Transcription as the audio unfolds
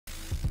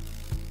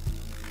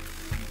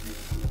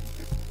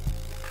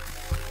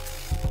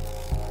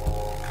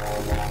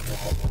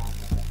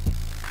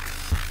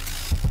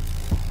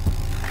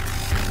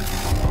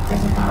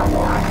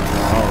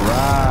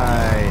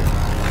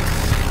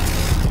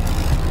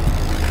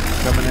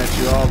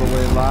you all the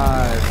way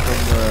live from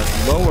the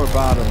lower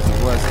bottoms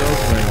of West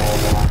Oakland.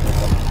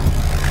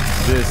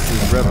 This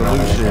is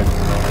Revolution.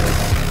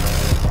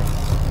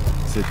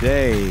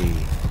 Today,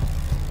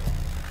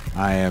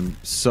 I am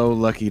so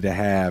lucky to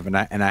have, and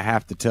I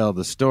have to tell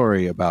the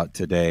story about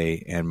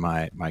today and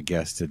my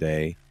guest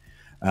today.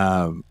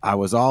 I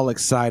was all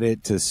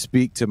excited to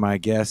speak to my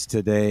guest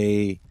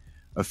today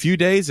a few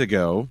days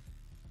ago,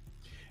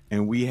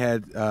 and we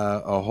had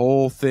a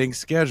whole thing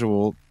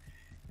scheduled.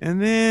 And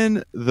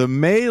then the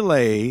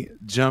melee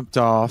jumped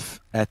off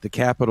at the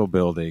Capitol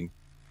building,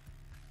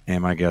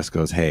 and my guest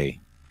goes,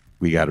 "Hey,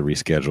 we got to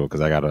reschedule because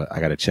I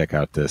gotta check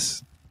out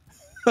this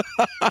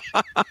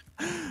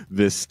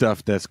this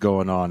stuff that's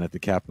going on at the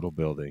Capitol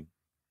building."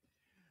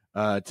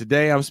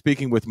 Today, I'm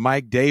speaking with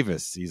Mike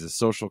Davis. He's a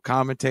social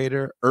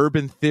commentator,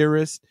 urban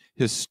theorist,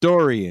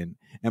 historian,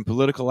 and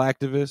political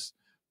activist,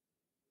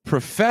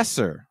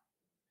 professor.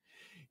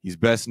 He's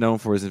best known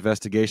for his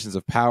investigations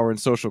of power and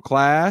social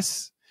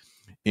class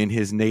in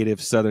his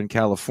native Southern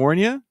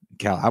California.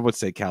 I would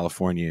say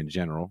California in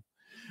general.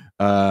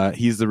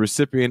 He's the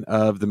recipient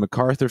of the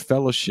MacArthur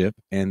Fellowship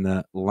and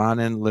the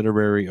Lannan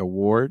Literary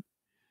Award.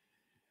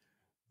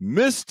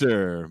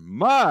 Mr.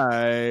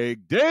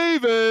 Mike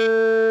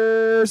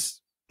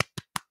Davis.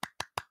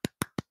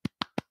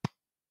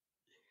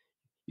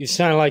 You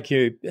sound like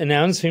you're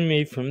announcing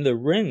me from the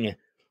ring.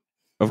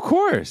 Of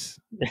course.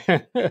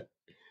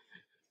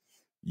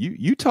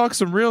 You talk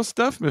some real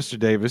stuff, Mr.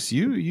 Davis.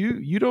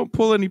 You don't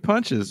pull any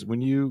punches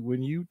when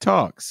you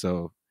talk.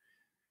 So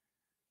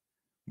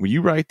when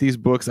you write these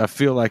books, I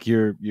feel like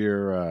you're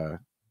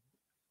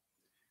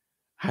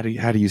how do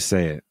you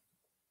say it?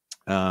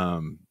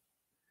 I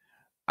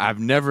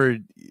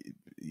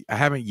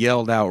haven't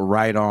yelled out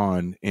right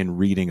on in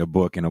reading a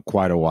book in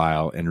quite a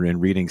while, and in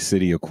reading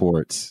City of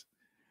Quartz,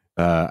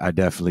 I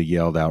definitely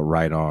yelled out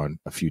right on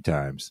a few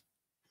times.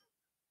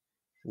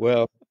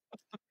 Well,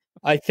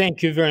 I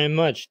thank you very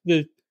much.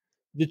 The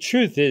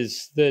truth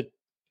is that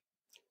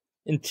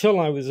until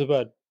I was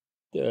about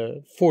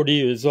 40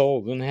 years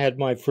old and had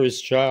my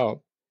first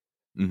child,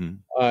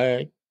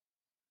 I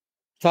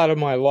thought of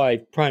my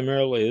life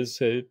primarily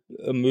as a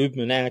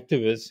movement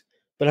activist,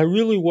 but I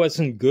really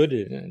wasn't good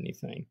at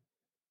anything.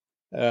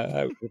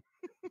 I was a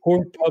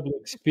poor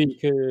public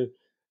speaker.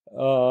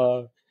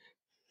 The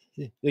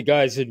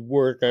guys at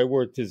work, I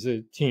worked as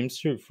a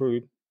Teamster for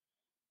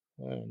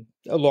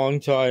a long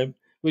time,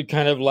 would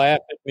kind of laugh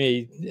at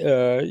me,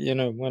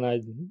 when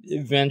I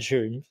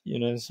ventured,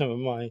 some of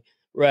my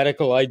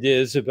radical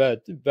ideas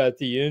about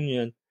the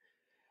union.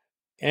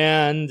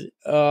 And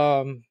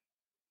by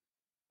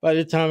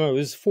the time I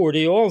was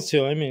 40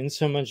 also,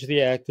 so much of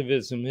the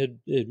activism had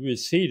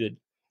receded.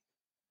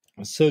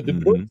 So the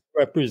books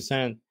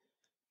represent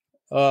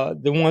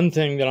the one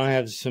thing that I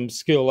have some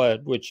skill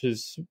at, which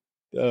is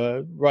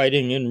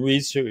writing and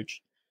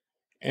research.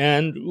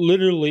 And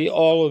literally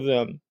all of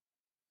them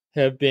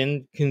have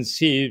been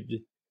conceived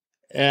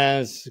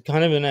as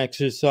kind of an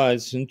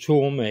exercise in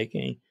tool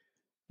making.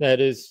 That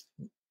is,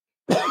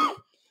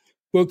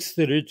 books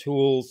that are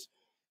tools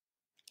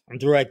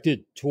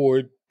directed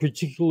toward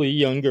particularly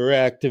younger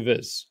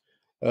activists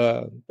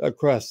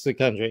across the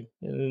country.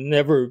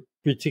 Never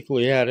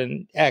particularly had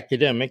an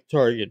academic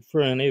target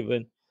for any of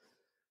it.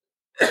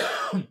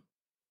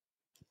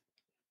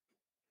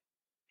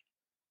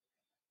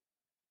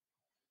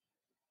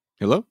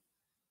 Hello?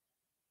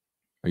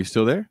 Are you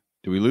still there?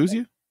 Did we lose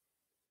you?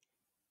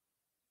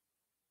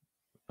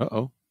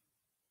 Uh-oh.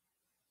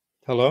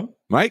 Hello?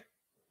 Mike?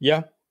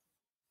 Yeah.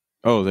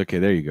 Oh, okay,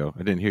 there you go.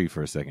 I didn't hear you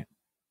for a second.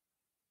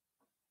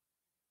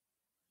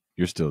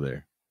 You're still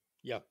there.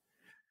 Yeah.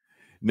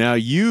 Now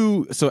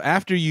so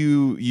after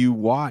you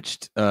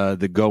watched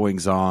the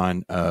goings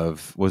on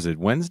of, was it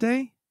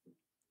Wednesday?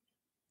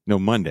 No,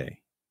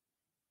 Monday.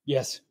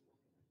 Yes.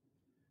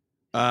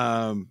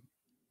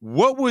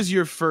 What was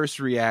your first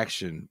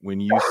reaction when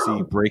you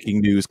see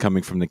breaking news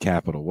coming from the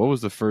Capitol? What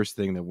was the first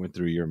thing that went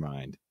through your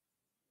mind?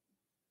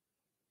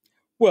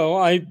 Well,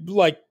 I,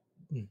 like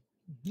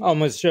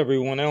almost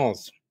everyone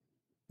else,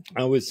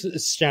 I was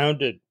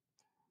astounded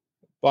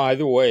by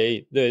the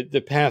way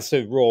the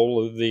passive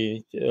role of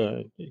the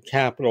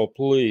Capitol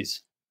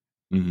Police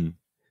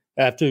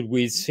after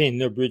we'd seen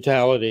the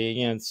brutality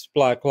against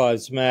Black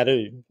Lives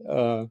Matter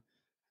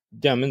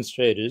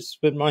demonstrators.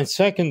 But my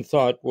second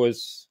thought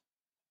was,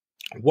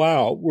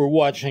 wow, we're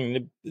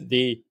watching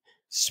the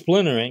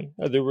splintering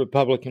of the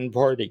Republican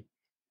Party.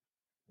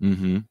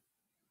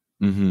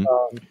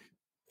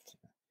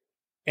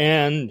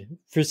 And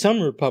for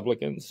some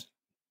Republicans,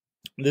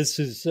 this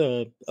is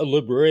a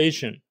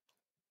liberation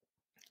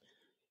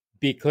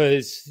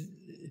because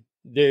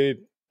their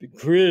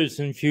careers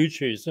and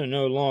futures are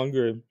no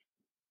longer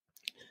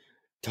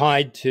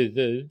tied to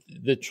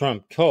the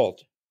Trump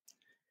cult.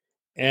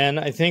 And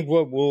I think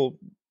what we'll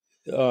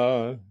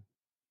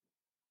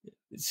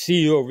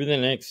see over the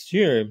next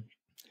year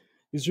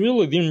is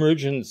really the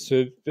emergence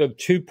of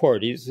two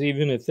parties,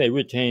 even if they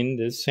retain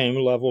the same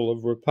level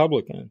of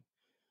Republican.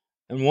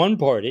 And one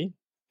party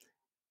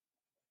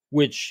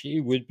which it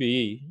would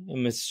be a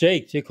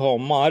mistake to call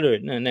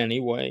moderate in any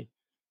way.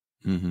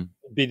 Mm-hmm.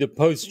 It'd be the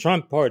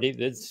post-Trump party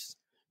that's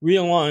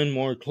realigned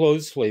more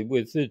closely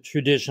with the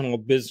traditional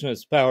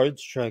business power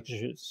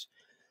structures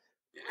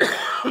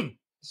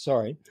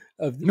sorry,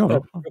 of No, the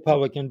no.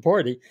 Republican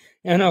Party,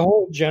 and a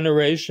whole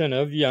generation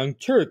of young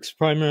Turks,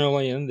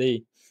 primarily in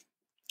the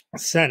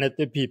Senate,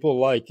 that people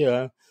like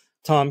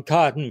Tom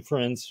Cotton, for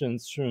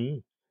instance,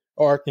 from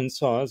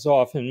Arkansas, is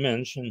often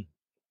mentioned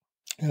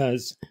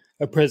as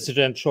a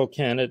presidential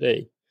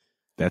candidate.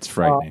 That's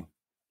frightening.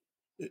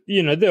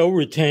 They'll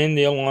retain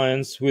the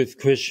alliance with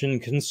Christian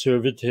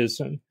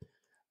conservatism.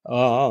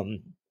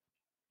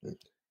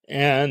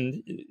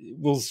 And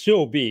will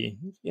still be,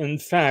 in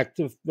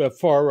fact, a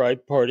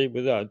far-right party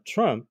without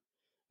Trump.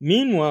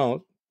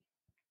 Meanwhile,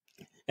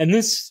 and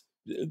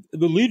the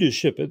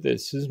leadership of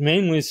this is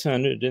mainly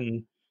centered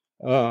in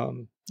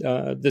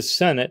the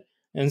Senate,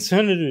 and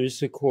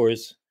senators, of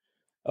course,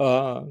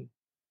 are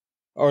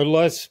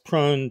less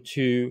prone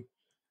to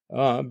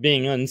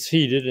being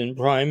unseated in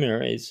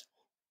primaries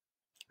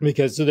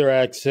because of their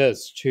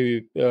access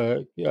to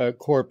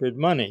corporate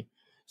money.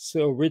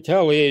 So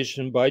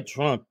retaliation by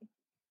Trump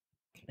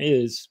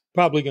is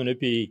probably going to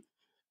be,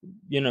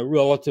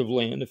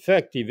 relatively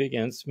ineffective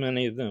against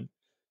many of them.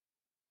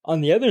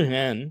 On the other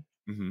hand,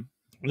 Mm-hmm.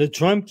 the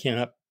Trump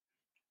camp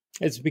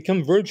has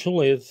become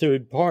virtually a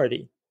third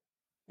party.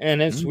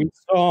 And as we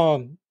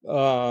saw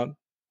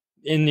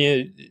in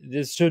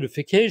the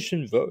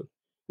certification vote,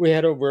 we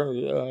had over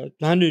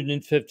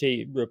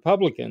 150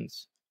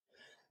 Republicans,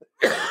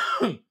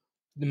 the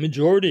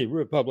majority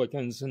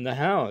Republicans in the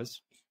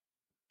House,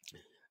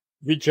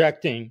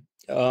 rejecting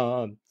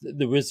the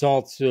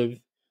results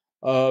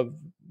of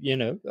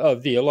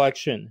the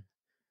election.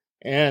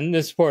 And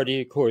this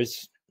party, of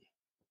course,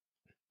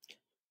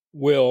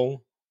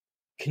 will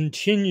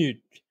continue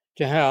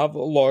to have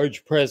a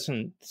large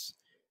presence.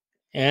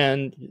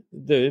 And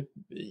we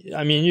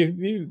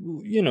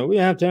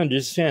have to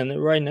understand that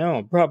right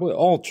now, probably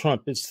all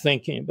Trump is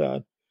thinking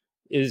about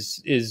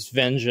is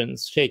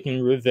vengeance,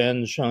 taking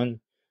revenge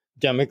on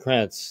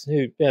Democrats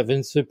who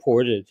haven't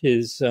supported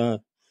his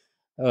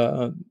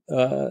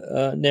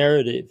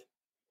narrative.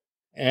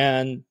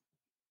 And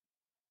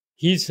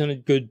he's in a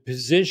good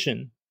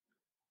position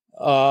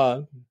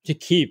to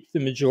keep the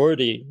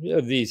majority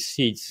of these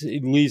seats,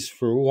 at least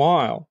for a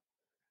while.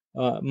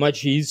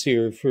 Much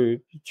easier for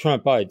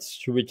Trumpites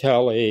to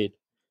retaliate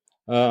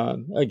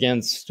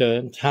against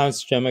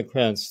House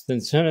Democrats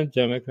than Senate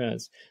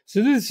Democrats.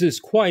 So this is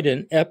quite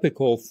an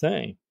epical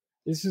thing.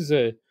 This is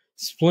a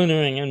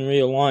splintering and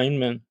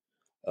realignment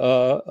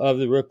of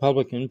the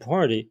Republican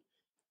Party.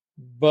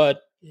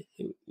 But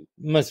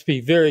must be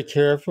very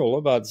careful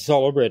about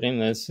celebrating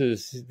this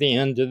as the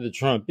end of the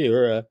Trump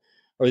era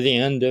or the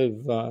end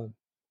of the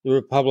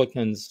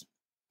Republicans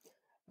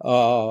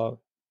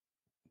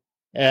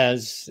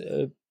as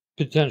a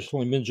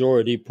potentially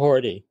majority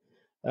party.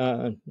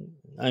 So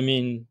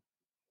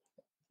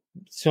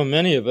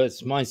many of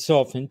us,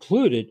 myself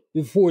included,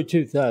 before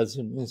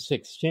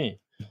 2016,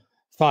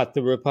 thought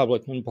the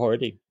Republican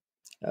Party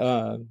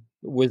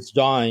was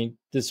dying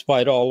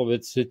despite all of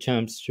its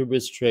attempts to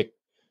restrict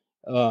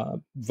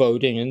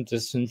voting and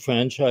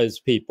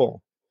disenfranchise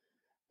people.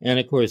 And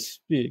of course,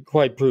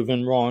 quite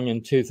proven wrong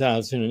in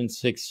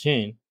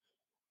 2016.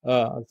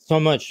 So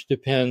much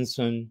depends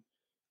on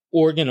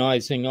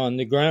organizing on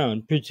the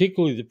ground,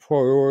 particularly the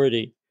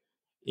priority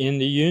in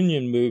the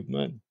union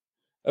movement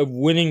of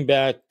winning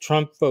back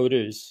Trump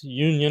voters,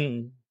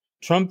 union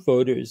Trump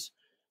voters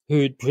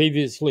who had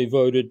previously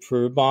voted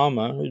for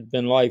Obama, who had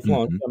been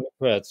lifelong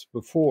Democrats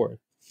before.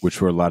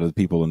 Which were a lot of the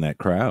people in that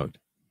crowd.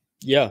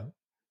 Yeah.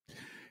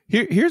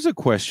 Here's a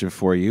question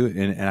for you,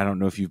 and I don't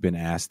know if you've been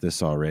asked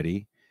this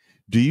already.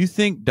 Do you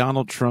think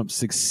Donald Trump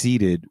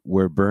succeeded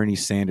where Bernie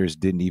Sanders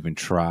didn't even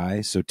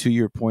try? So to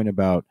your point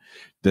about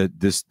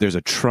there's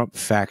a Trump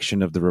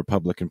faction of the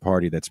Republican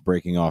Party that's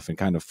breaking off and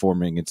kind of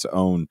forming its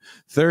own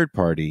third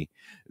party.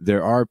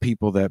 There are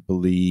people on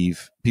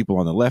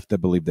the left that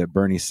believe that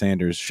Bernie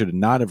Sanders should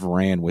not have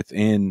ran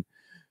within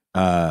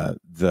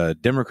the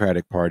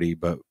Democratic Party,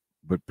 but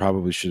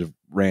probably should have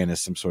ran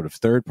as some sort of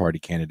third party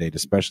candidate,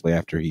 especially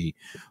after he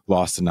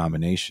lost the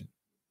nomination.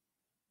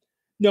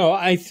 No,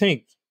 I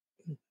think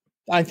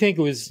it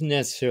was a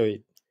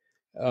necessary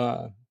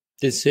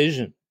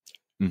decision.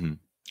 Mm-hmm.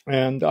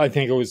 And I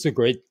think it was a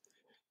great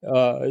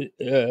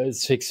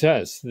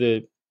success.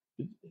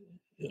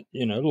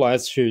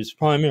 Last year's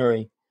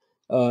primary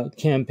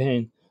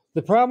campaign.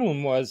 The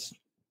problem was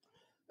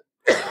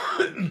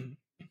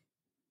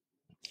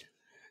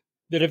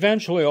that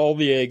eventually all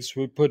the eggs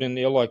were put in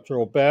the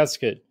electoral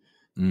basket.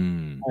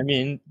 I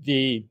mean,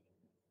 the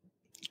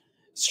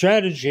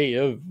strategy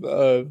of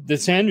the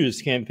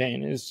Sanders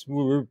campaign, as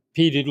we were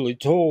repeatedly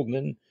told,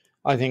 and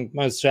I think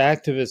most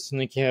activists in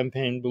the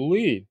campaign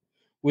believe,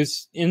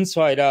 was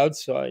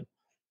inside-outside,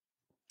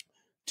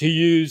 to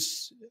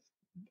use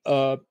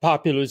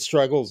popular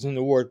struggles in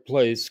the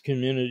workplace,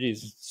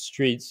 communities,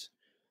 streets,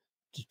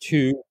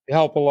 to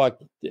help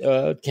elect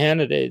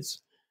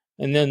candidates.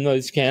 And then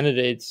those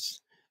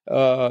candidates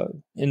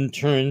in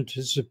turn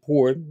to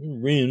support,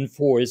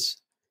 reinforce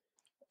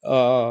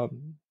the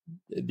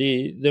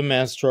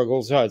mass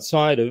struggles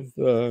outside of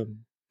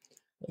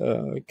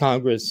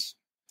Congress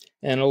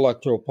and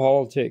electoral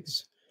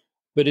politics.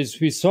 But as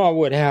we saw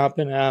what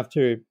happened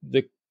after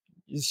the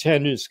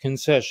Sanders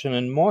concession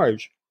in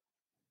March,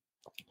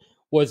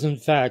 was in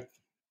fact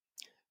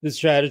the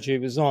strategy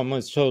was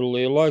almost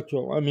totally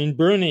electoral. I mean,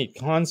 Bernie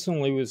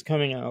constantly was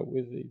coming out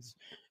with these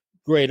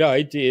great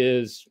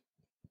ideas,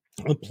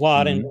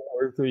 applauding the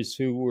workers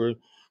who were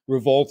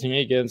revolting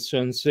against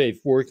unsafe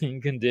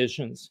working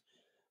conditions.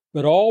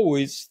 But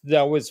always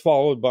that was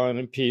followed by an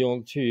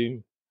appeal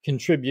to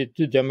contribute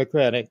to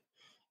Democratic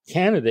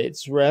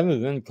candidates rather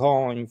than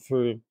calling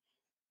for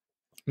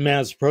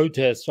mass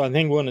protests. I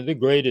think one of the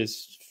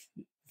greatest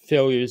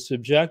failures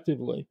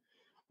subjectively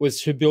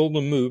was to build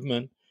a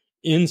movement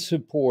in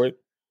support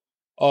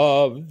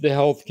of the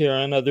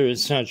healthcare and other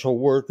essential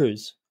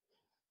workers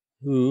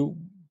who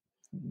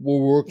were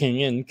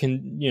working in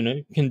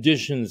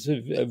conditions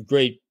of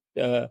great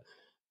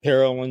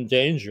peril and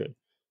danger.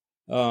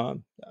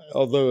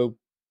 Although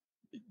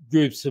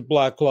groups of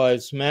Black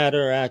Lives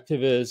Matter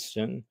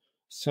activists and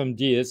some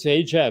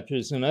DSA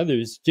chapters and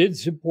others did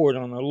support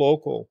on a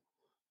local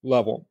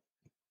level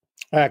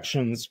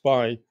actions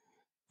by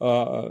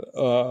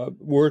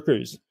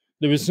workers,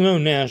 there was no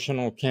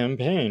national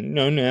campaign,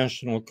 no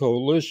national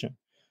coalition.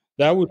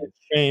 That would have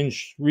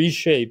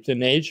reshaped the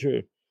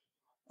nature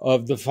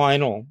of the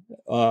final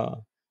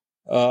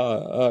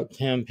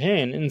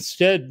campaign.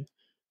 Instead,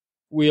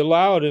 we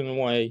allowed, in a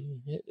way,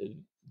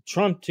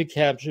 Trump to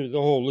capture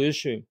the whole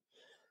issue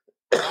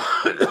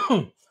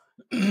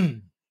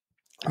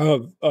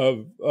of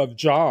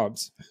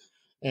jobs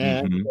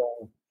and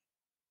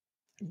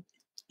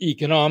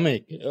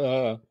economic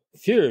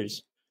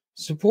fears,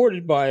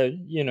 supported by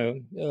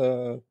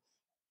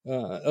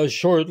a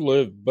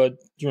short-lived but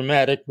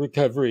dramatic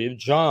recovery of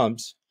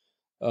jobs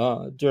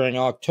during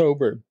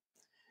October.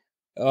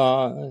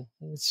 So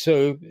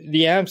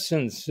the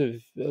absence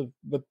of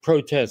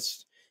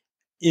protests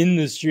in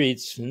the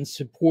streets and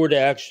support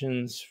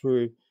actions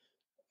for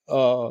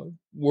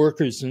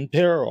workers in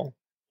peril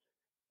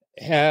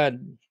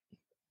had,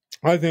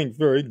 I think,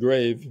 very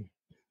grave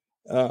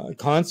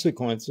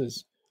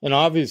consequences. And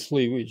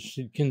obviously, we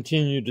should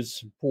continue to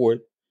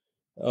support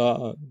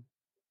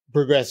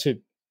progressive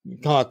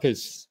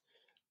caucus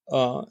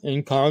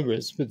in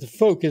Congress. But the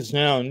focus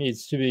now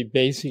needs to be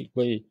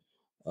basically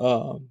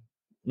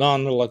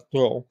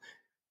non-electoral.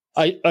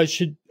 I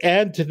should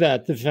add to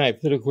that the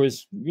fact that, of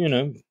course,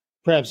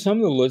 perhaps some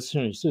of the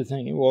listeners are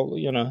thinking, well,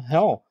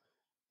 hell,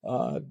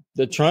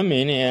 the Trump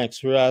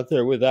maniacs were out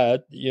there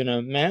without,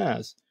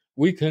 masks.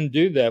 We couldn't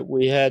do that.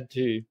 We had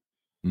to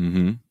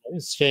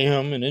stay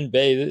home and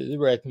obey the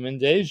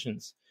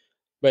recommendations.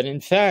 But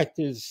in fact,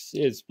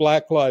 as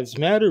Black Lives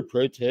Matter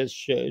protests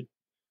showed,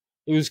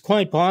 it was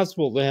quite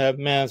possible to have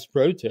mass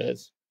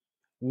protests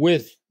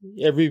with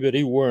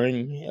everybody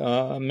wearing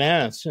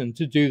masks, and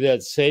to do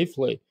that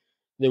safely.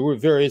 There were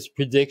various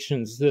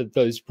predictions that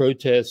those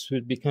protests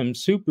would become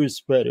super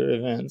spreader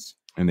events.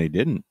 And they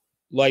didn't.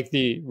 Like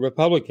the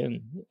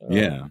Republican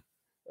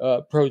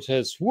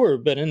protests were,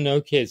 but in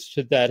no case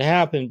did that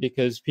happen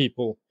because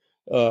people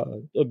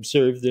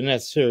observed the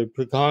necessary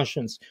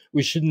precautions.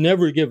 We should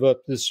never give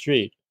up the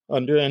street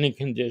under any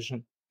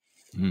condition.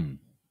 I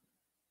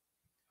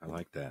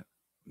like that.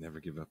 Never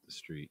give up the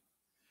street.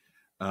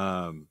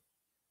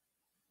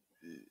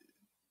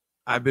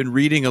 I've been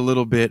reading a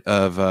little bit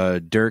of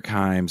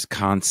Durkheim's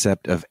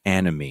concept of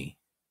enemy.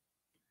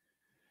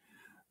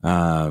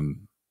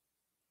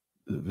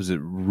 Was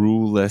it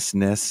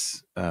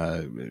rulelessness?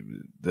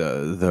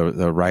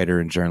 The writer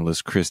and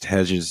journalist Chris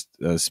Hedges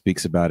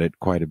speaks about it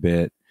quite a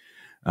bit.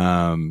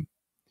 What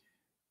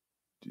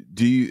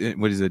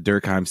is it?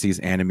 Durkheim sees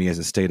enemy as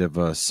a state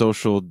of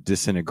social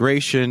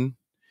disintegration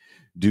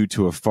due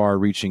to a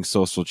far-reaching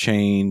social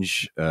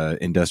change,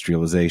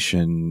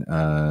 industrialization,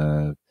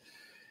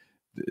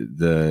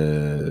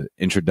 the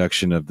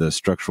introduction of the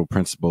structural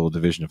principle of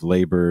division of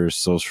labor,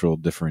 social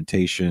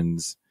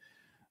differentiations,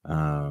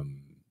 the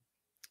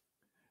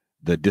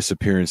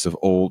disappearance of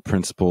old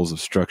principles of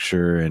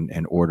structure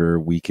and order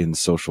weakens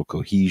social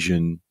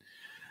cohesion.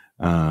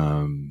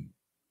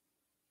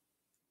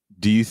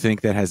 Do you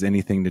think that has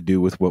anything to do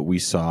with what we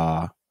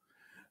saw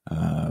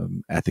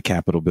at the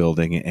Capitol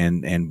building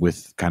and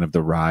with kind of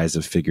the rise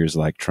of figures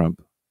like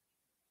Trump?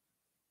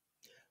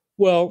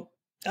 Well,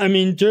 I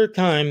mean,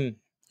 Durkheim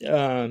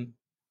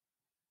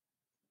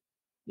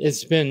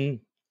has been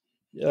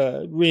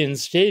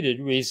reinstated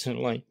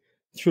recently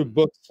through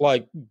books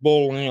like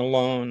Bowling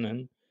Alone,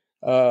 and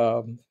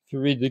if you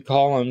read the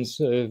columns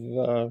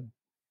of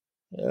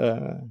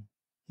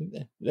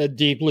that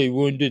deeply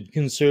wounded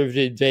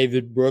conservative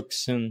David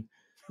Brooks, and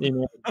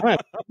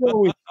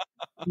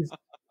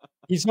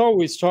he's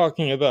always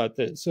talking about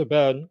this,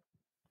 about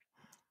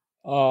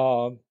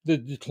the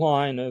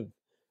decline of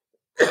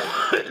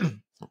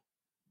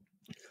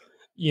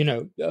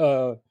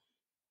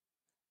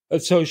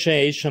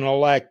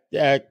associational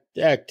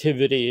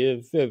activity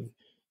of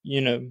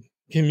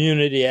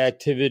community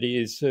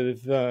activities,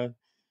 of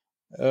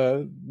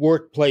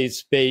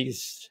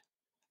workplace-based,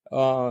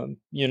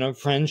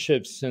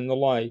 friendships and the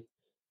like.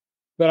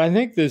 But I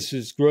think this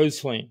is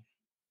grossly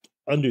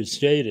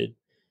understated.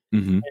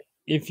 Mm-hmm.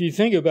 If you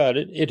think about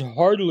it, it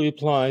hardly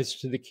applies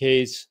to the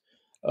case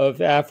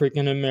of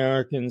African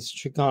Americans,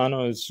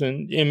 Chicanos,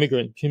 and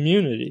immigrant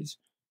communities.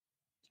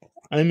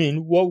 I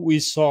mean, what we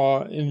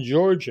saw in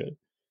Georgia,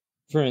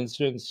 for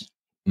instance,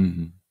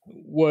 Mm-hmm.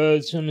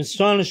 was an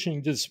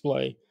astonishing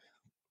display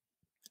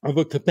of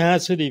a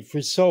capacity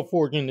for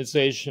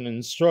self-organization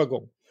and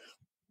struggle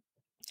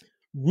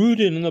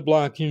rooted in the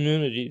Black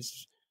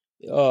communities.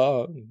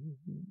 Uh,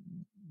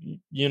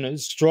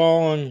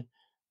 Strong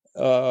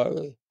uh,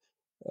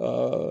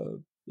 uh,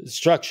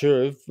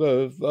 structure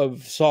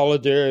of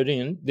solidarity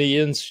and the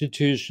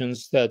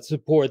institutions that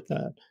support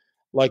that,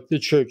 like the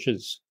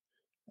churches,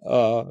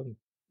 uh,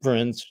 for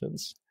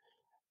instance.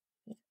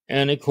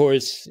 And of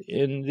course,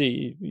 in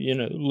the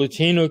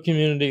Latino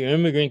community,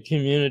 immigrant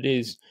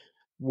communities,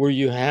 where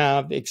you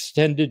have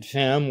extended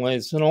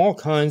families and all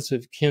kinds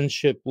of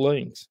kinship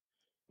links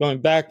going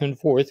back and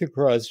forth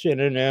across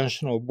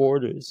international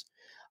borders,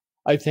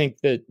 I think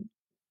that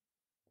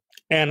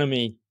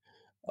enemy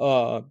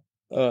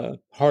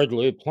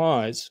hardly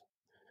applies.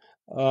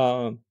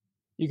 Uh,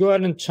 you go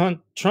out in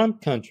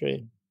Trump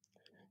country,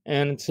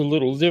 and it's a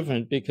little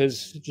different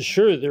because,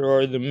 sure, there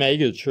are the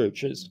mega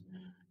churches,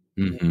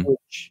 Mm-hmm.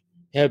 which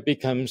have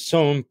become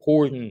so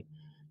important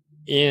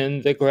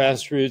in the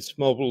grassroots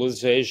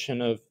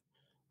mobilization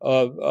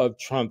of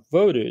Trump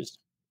voters.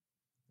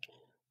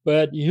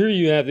 But here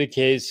you have the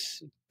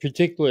case,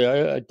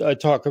 particularly, I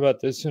talk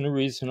about this in a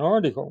recent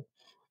article,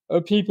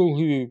 of people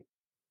who,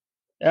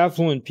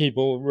 affluent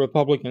people,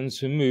 Republicans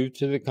who moved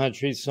to the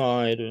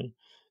countryside and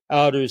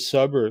outer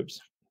suburbs,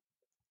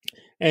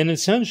 and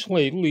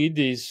essentially lead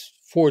these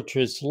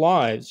fortress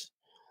lives,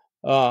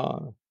 uh,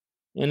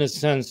 in a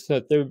sense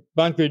that they're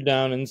bunkered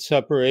down in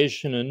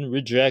separation and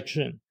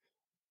rejection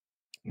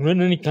in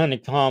any kind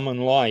of common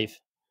life,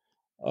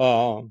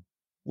 uh,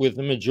 with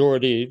the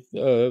majority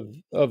of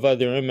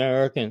other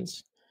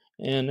Americans.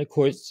 And of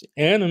course,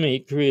 enemy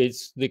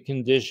creates the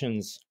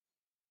conditions,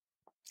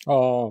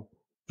 uh,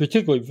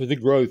 particularly for the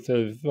growth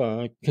of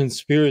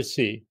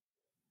conspiracy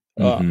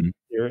Mm-hmm.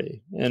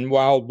 theory and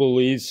wild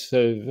beliefs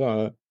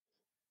of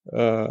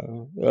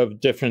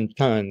different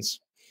kinds.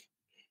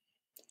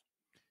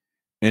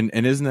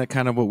 And isn't that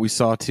kind of what we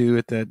saw too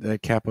at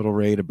that Capitol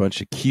raid? A bunch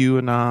of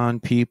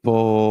QAnon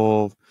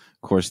people, of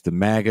course, the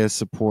MAGA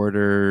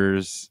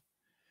supporters,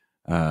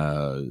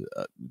 uh,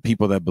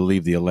 people that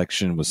believe the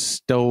election was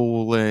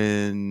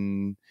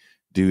stolen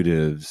due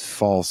to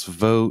false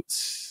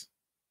votes.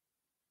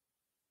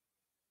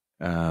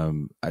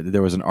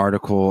 There was an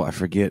article, I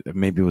forget,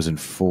 maybe it was in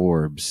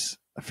Forbes,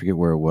 I forget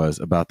where it was,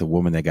 about the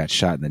woman that got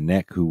shot in the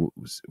neck who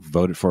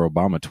voted for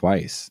Obama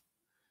twice.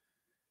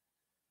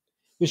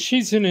 But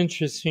she's an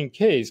interesting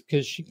case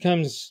because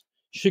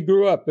she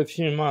grew up a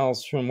few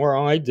miles from where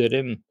I did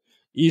in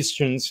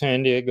eastern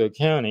San Diego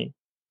County.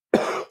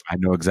 I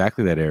know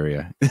exactly that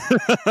area.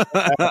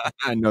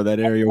 I know that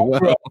area I grew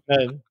well. up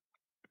in a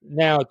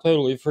now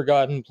totally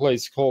forgotten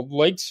place called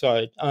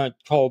Lakeside,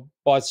 called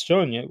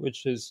Bostonia,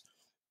 which is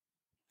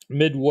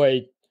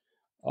midway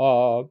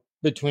uh,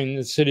 between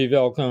the city of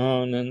El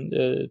Cajon and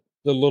the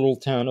little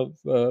town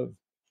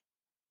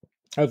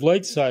of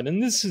Lakeside.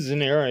 And this is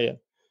an area.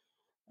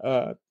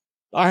 Uh,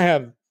 I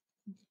have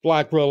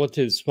Black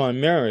relatives by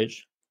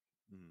marriage,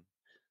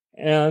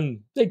 and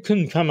they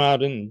couldn't come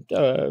out and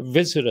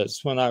visit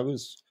us when I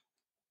was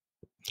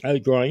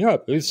growing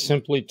up. It was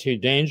simply too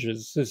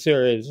dangerous. This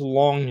area has a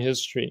long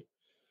history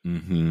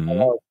Mm-hmm.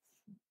 of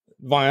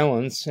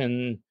violence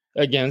and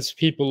against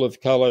people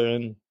of color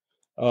and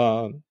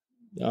uh,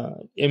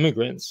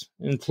 immigrants,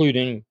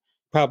 including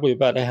probably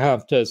about a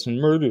half dozen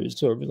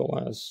murders over the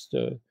last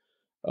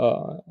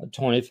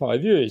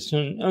 25 years.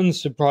 And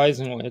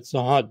unsurprisingly, it's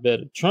a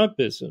hotbed of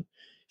Trumpism.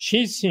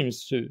 She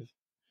seems to,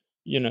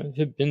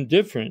 have been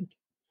different,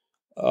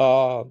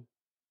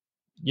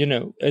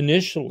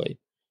 initially.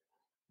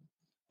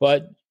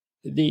 But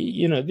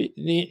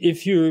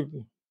if you're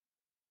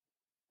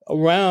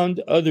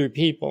around other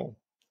people,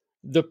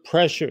 the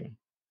pressure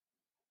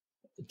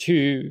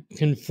to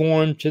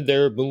conform to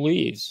their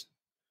beliefs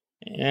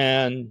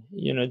and,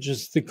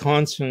 just the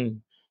constant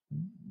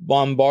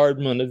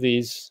bombardment of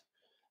these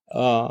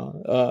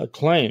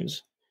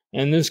claims.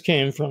 And this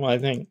came from, I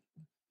think,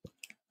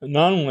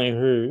 not only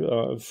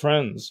her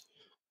friends,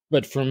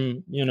 but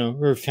from,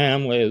 her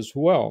family as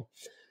well.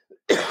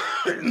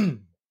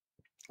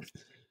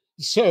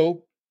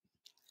 So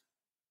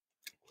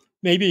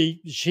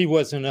maybe she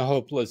wasn't a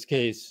hopeless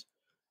case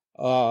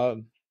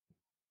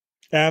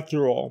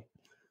after all.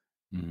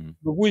 Mm-hmm.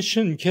 But we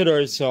shouldn't kid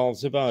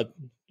ourselves about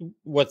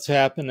what's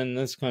happened in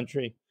this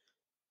country.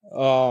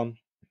 Um,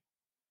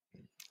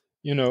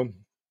 6-7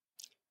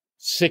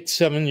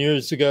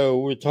 years ago,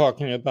 we're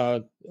talking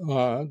about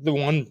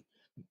the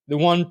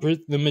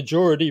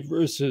majority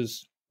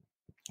versus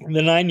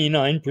the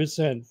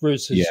 99%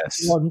 versus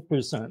Yes.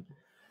 1%.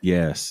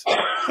 Yes.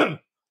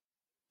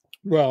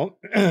 Well,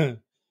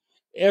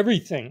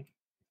 everything,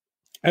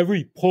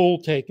 every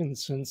poll taken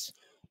since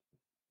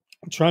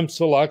Trump's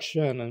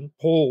election and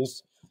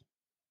polls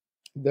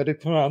that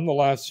have come out in the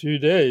last few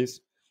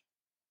days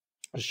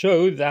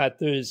show that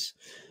there's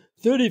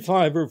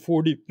 35 or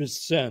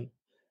 40%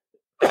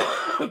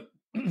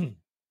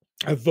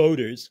 of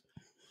voters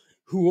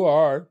who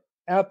are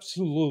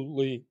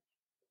absolutely,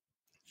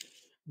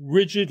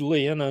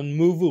 rigidly, and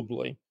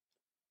unmovably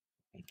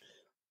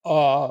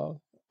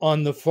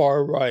on the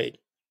far right.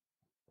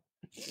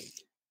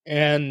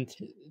 And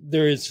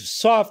there is a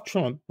soft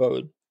Trump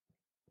vote,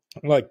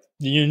 like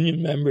the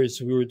union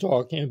members we were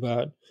talking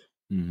about,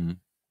 Mm-hmm.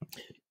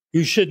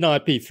 who should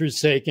not be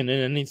forsaken in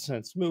any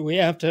sense. But we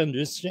have to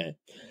understand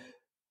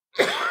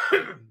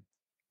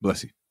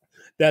Bless you.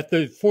 that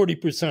the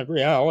 40%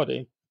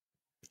 reality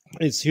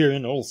is here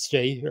and it'll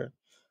stay here,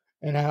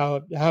 and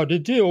how to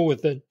deal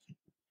with it.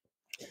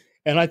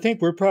 And I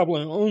think we're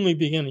probably only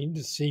beginning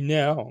to see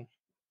now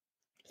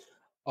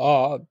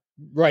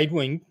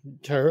right-wing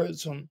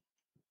terrorism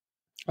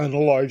on a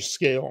large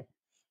scale.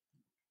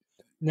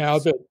 Now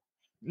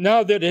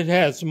that it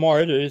has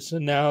martyrs,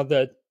 and now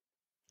that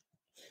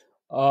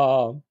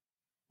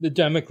the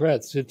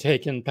Democrats have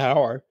taken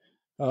power,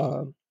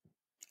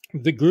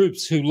 the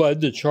groups who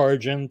led the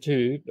charge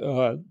into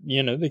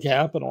the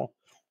Capitol,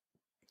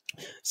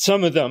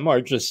 some of them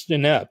are just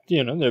inept.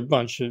 They're a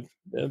bunch of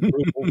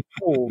brutal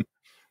fools,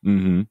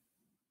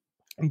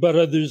 Mm-hmm. but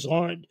others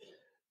aren't.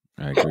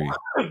 I agree.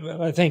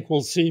 I think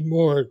we'll see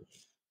more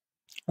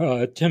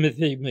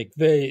Timothy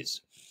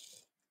McVeigh's.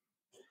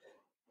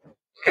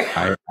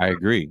 I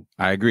agree.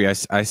 I agree.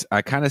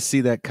 I kind of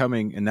see that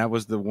coming, and that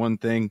was the one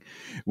thing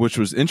which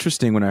was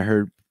interesting when I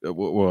heard.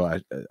 Well,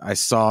 I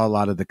saw a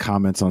lot of the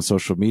comments on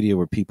social media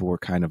where people were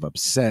kind of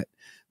upset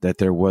that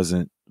there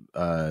wasn't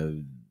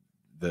the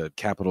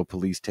Capitol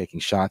Police taking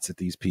shots at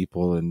these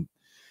people and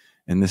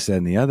this that,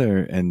 and the other.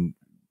 And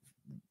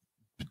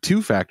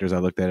two factors I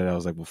looked at it. I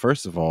was like, well,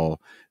 first of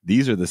all,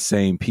 these are the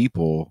same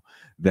people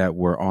that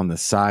were on the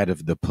side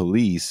of the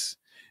police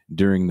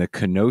during the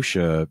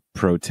Kenosha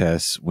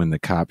protests when the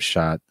cops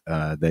shot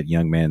that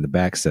young man in the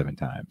back 7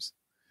 times.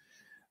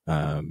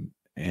 And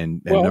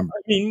Well, I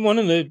mean, one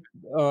of the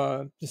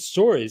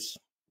stories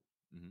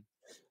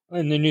mm-hmm.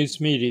 in the news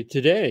media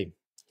today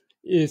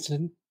is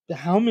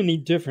how many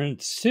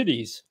different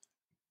cities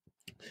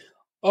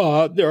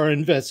there are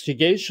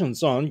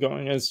investigations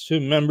ongoing as to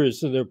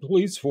members of their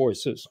police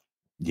forces.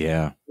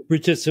 Yeah, who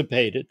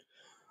participated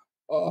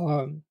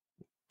in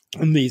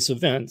these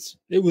events.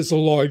 It was a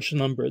large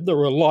number. There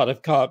were a lot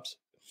of cops.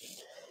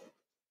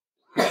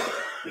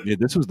 Yeah,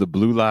 this was the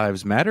Blue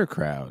Lives Matter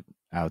crowd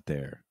out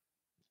there.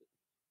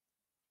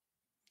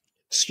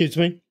 Excuse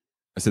me?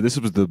 I said this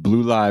was the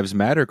Blue Lives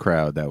Matter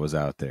crowd that was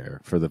out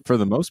there for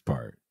the most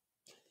part.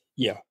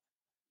 Yeah.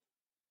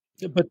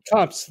 But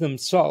cops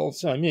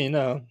themselves, I mean,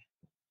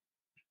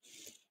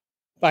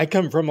 I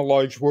come from a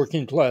large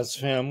working class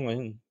family,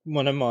 and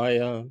one of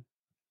my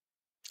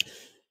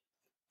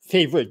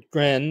favorite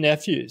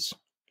grandnephews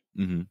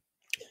Mm-hmm.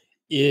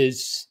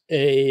 is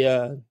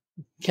a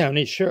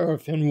county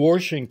sheriff in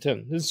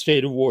Washington, the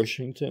state of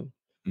Washington.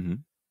 Mm-hmm.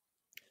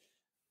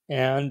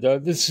 And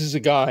this is a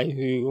guy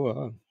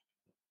who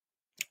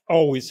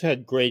always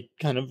had great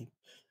kind of,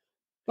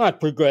 not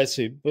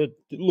progressive, but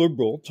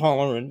liberal,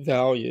 tolerant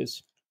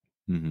values.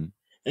 Mm-hmm.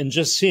 And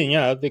just seeing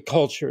how the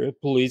culture of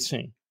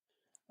policing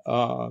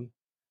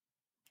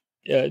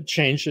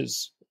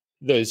changes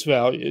those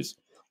values.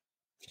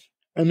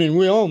 I mean,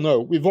 we all know,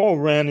 we've all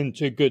ran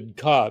into good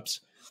cops.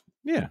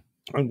 Yeah.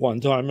 At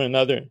one time or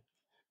another.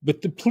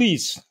 But the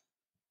police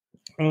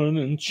are an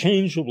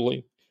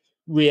unchangeably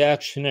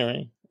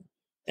reactionary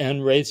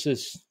and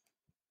racist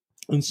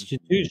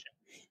institution,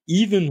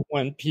 even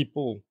when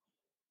people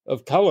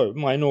of color,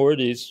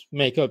 minorities,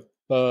 make up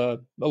a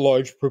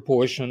large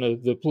proportion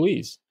of the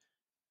police,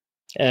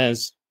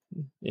 as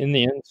in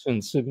the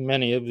instance of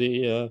many of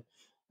the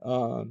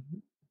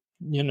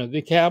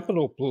the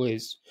Capitol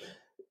Police.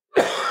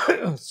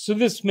 So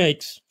this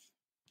makes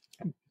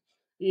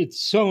it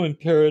so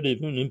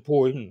imperative and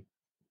important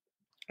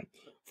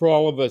for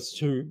all of us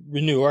to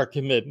renew our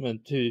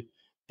commitment to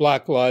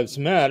Black Lives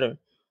Matter,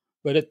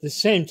 but at the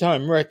same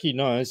time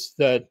recognize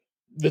that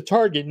the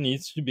target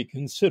needs to be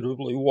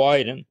considerably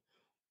widened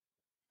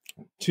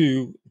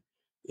to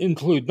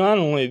include not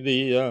only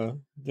the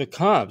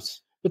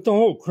cops, but the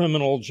whole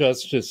criminal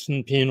justice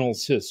and penal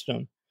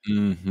system,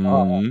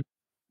 Mm-hmm.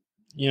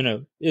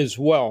 As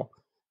well.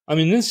 I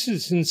mean, this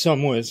is in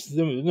some ways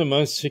the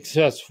most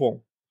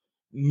successful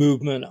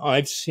movement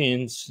I've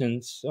seen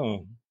since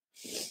the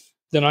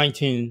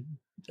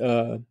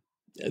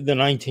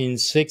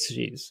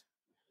 1960s.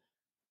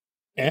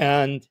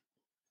 And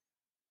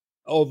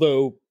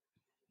although,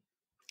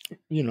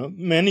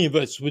 many of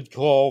us would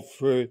call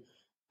for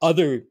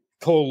other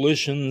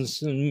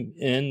coalitions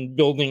and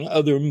building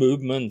other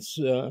movements,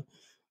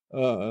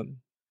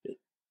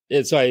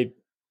 as I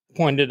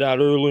pointed out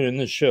earlier in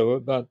the show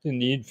about the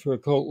need for a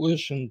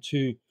coalition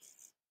to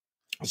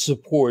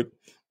support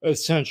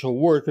essential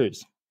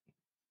workers.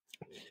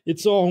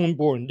 it's all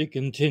important to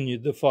continue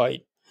the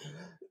fight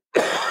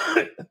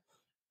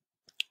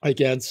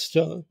against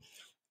the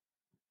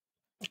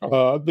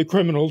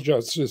criminal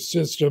justice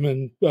system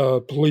and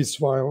police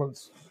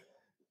violence.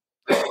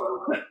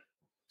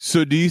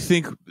 So, do you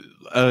think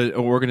an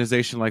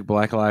organization like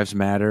Black Lives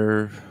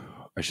Matter,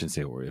 I shouldn't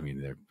say, I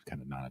mean, they're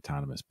kind of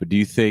non-autonomous, but do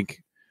you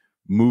think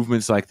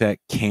movements like that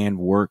can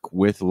work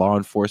with law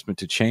enforcement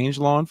to change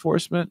law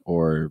enforcement,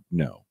 or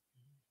no?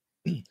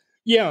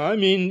 Yeah, I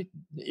mean,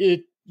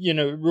 it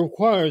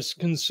requires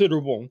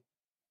considerable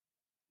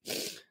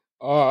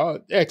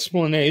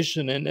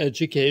explanation and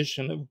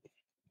education of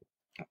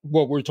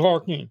what we're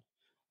talking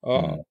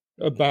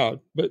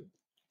about, but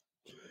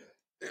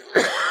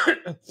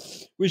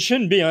we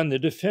shouldn't be on the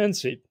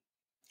defensive.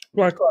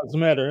 Black Lives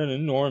Matter had an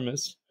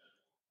enormous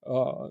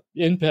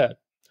impact.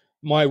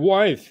 My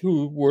wife,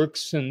 who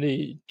works in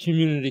the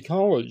community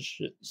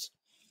colleges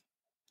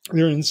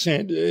here in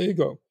San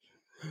Diego,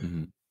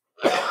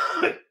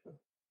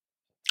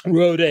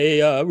 wrote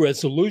a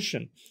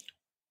resolution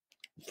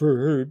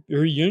for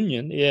her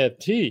union, the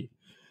AFT,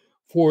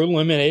 for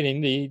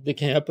eliminating the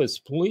campus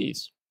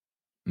police.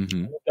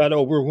 Got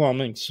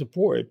overwhelming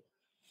support.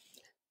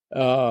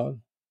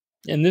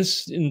 And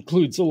this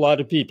includes a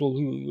lot of people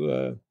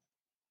who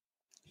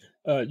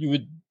you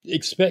would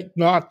expect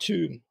not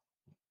to,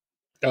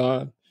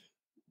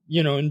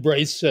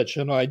 embrace such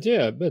an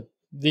idea. But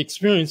the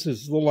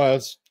experiences of the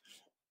last,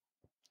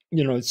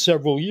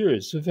 several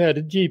years have had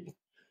a deep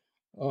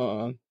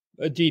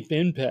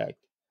impact.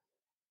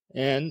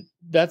 And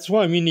that's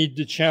why we need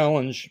to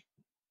challenge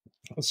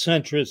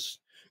centrists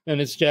and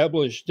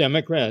established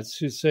Democrats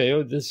who say,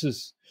 oh, this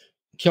is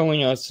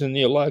killing us in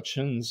the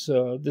elections.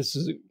 This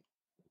is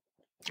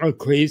a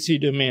crazy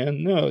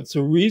demand. No, it's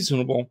a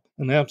reasonable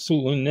and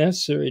absolutely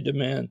necessary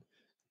demand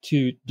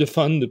to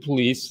defund the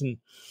police and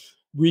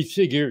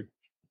refigure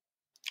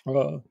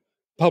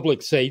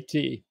public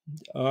safety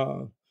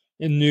in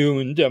new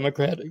and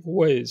democratic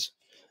ways.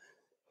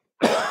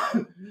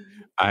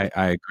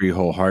 I agree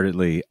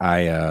wholeheartedly.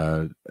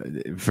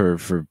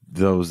 For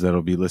those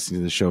that'll be listening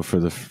to the show for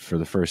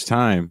the first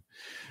time,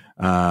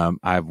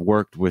 I've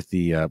worked with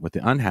the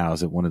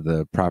unhoused at one of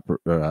the proper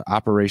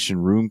Operation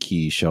Room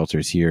Key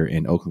shelters here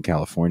in Oakland,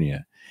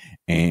 California,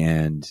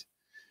 and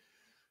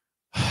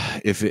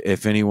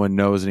if anyone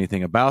knows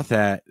anything about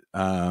that,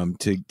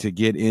 to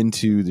get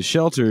into the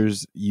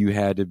shelters, you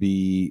had to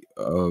be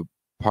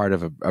part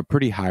of a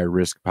pretty high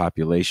risk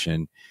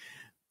population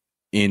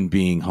in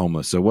being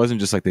homeless. So it wasn't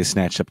just like they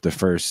snatched up the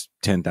first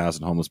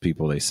 10,000 homeless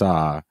people they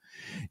saw.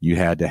 You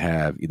had to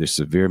have either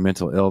severe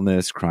mental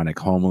illness, chronic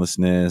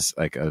homelessness,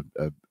 like a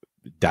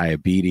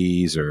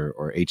diabetes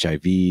or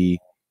HIV.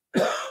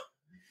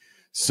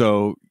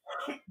 So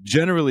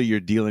generally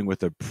you're dealing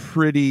with a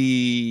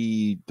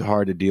pretty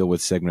hard to deal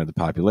with segment of the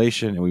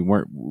population. And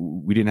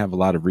we didn't have a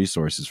lot of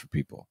resources for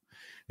people.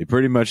 They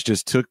pretty much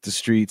just took the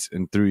streets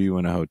and threw you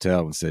in a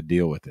hotel and said,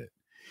 deal with it.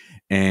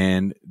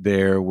 And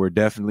there were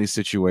definitely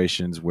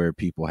situations where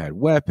people had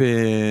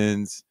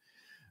weapons,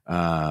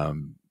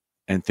 and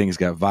things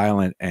got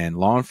violent, and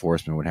law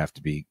enforcement would have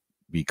to be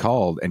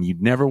called. And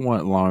you'd never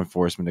want law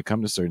enforcement to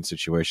come to certain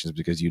situations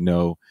because you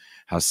know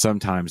how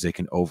sometimes they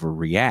can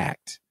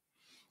overreact.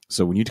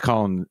 So when you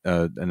call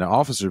an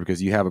officer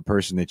because you have a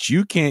person that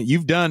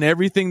you've done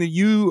everything that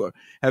you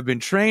have been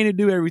trained to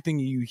do, everything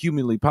you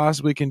humanly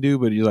possibly can do,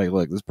 but you're like,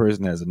 look, this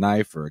person has a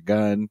knife or a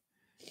gun,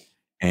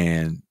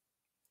 and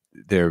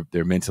they're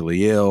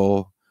mentally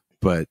ill,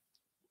 but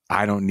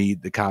I don't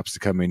need the cops to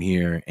come in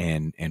here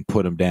and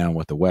put them down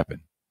with a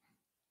weapon.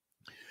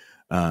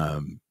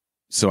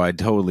 So I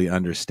totally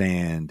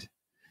understand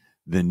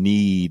the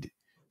need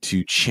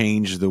to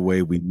change the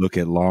way we look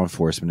at law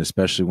enforcement,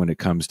 especially when it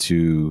comes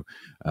to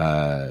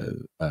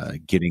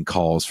getting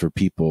calls for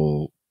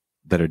people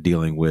that are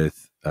dealing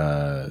with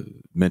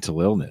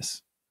mental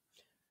illness.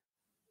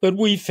 But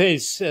we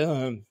face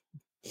a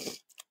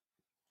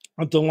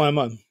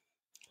dilemma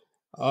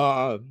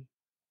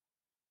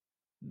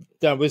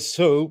that was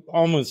so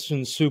almost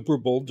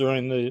insuperable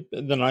during the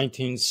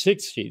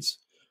 1960s,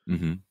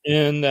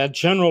 and that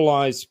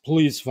generalized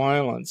police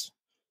violence,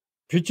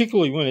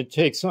 particularly when it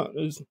takes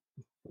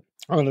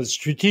on a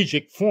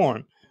strategic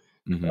form,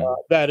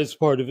 that is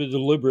part of a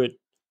deliberate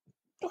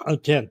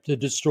attempt to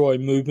destroy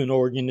movement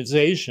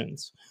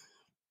organizations,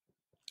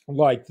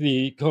 like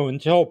the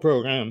COINTEL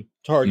program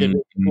targeted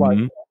Black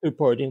Panther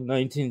Party in the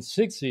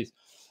 1960s.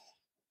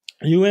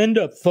 You end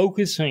up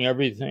focusing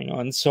everything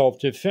on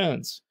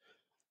self-defense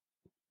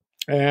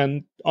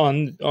and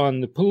on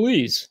the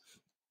police.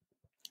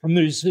 And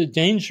there's a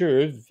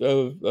danger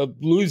of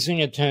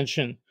losing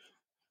attention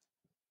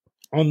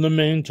on the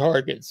main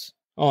targets,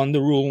 on the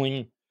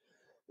ruling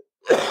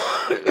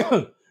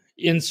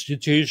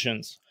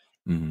institutions.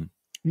 In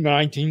the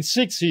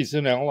 1960s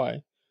in LA,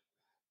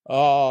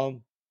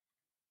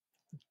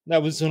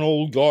 that was an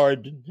old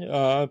guard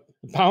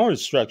power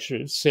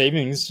structure,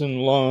 savings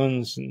and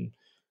loans, and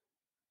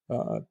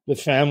the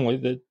family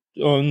that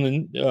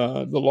owned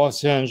the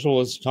Los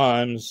Angeles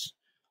Times,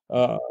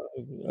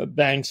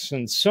 banks,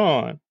 and so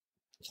on.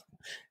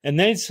 And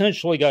they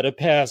essentially got a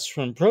pass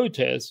from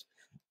protests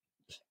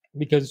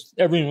because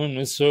everyone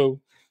was so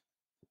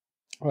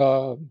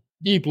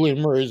deeply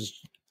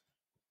immersed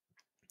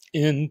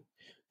in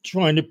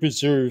trying to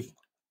preserve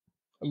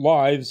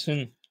lives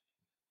and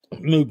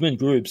movement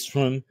groups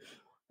from,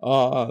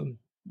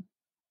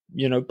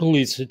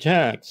 police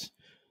attacks.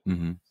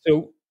 Mm-hmm.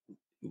 So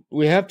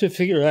we have to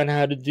figure out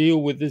how to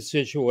deal with this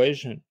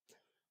situation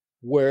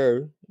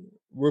where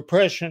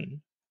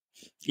repression,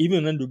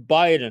 even under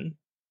Biden,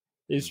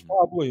 is Mm-hmm.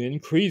 probably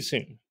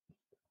increasing.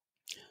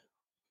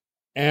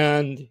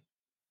 And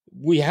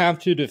we have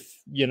to,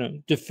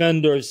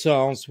 defend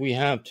ourselves. We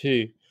have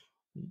to,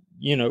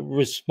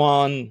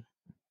 respond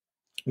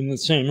in the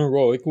same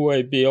heroic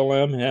way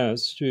BLM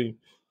has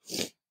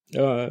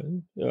uh,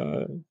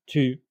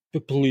 to the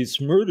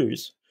police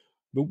murders.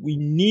 But we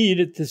need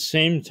at the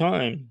same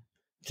time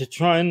to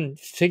try and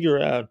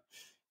figure out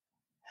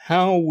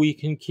how we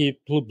can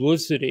keep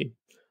publicity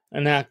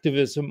and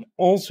activism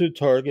also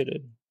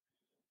targeted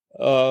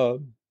uh,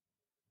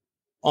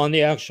 on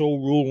the actual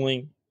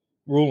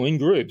ruling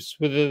groups,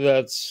 whether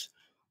that's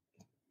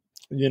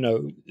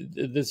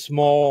the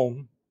small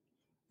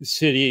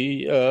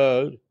city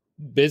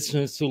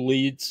business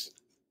elites,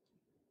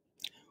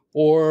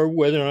 or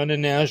whether on a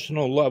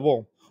national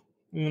level,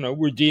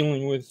 we're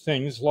dealing with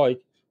things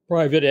like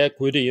private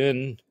equity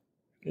and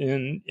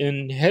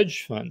in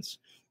hedge funds.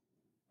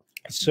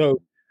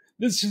 So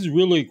this is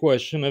really a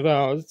question of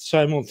how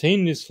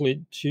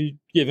simultaneously to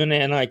give an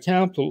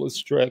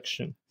anti-capitalist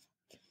direction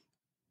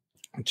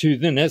to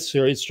the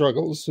necessary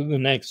struggles of the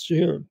next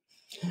year.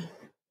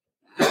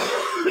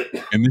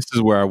 And this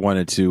is where I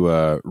wanted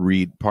to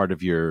read part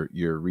of your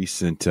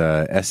recent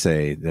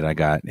essay that I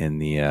got in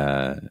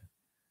the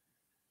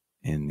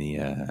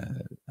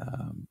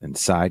in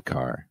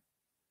Sidecar.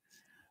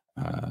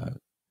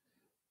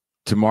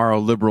 Tomorrow,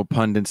 liberal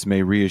pundits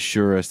may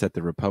reassure us that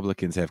the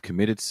Republicans have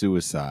committed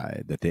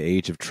suicide, that the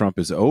age of Trump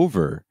is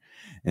over,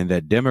 and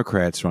that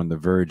Democrats are on the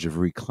verge of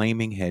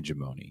reclaiming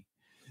hegemony.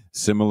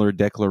 Similar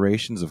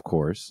declarations, of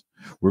course,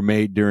 were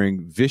made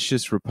during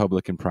vicious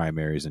Republican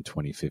primaries in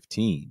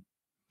 2015.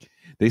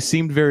 They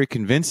seemed very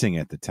convincing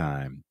at the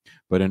time,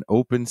 but an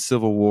open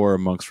civil war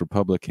amongst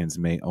Republicans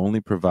may only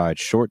provide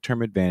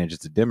short-term advantages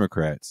to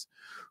Democrats,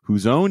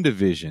 whose own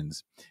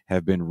divisions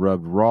have been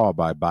rubbed raw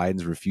by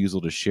Biden's refusal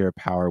to share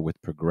power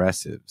with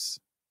progressives.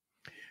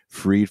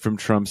 Freed from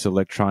Trump's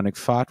electronic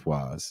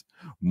fatwas,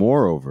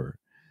 moreover,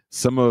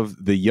 some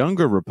of the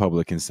younger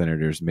Republican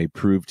senators may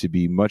prove to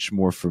be much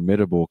more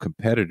formidable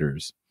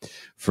competitors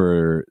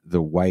for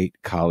the white,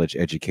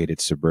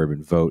 college-educated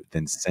suburban vote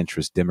than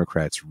centrist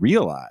Democrats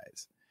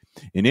realize.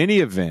 In any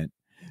event,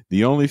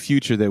 the only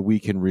future that we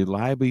can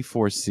reliably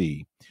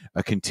foresee,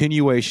 a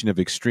continuation of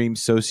extreme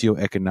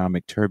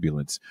socioeconomic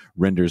turbulence,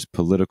 renders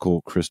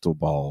political crystal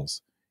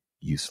balls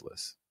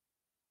useless.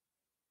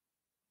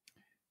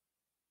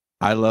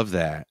 I love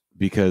that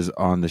because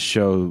on the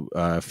show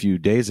a few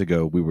days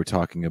ago, we were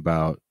talking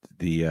about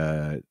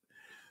the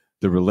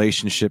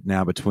relationship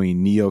now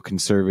between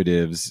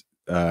neoconservatives,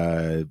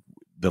 the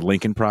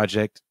Lincoln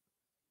Project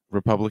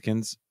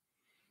Republicans,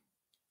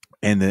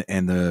 and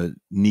the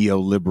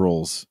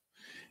neoliberals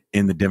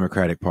in the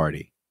Democratic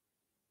Party,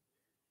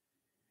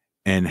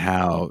 and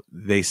how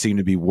they seem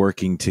to be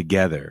working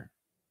together,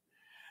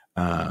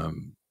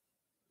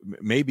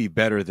 maybe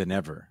better than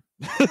ever,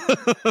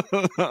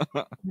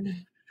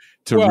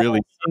 to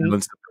really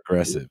silence the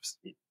progressives.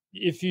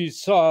 If you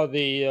saw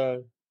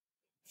the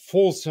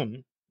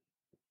fulsome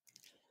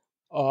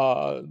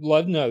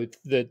love note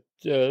that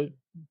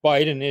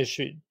Biden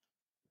issued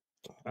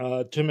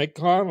to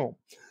McConnell,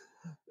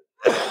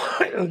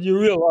 you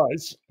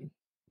realize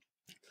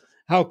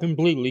how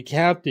completely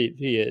captive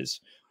he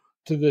is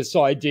to this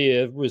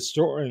idea of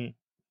restoring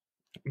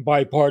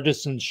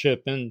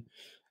bipartisanship in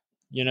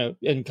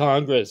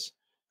Congress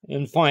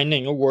and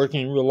finding a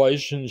working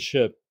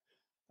relationship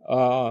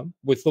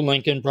with the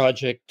Lincoln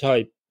Project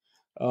type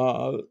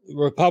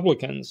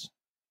Republicans.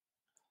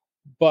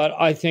 But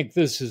I think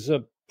this is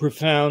a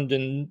profound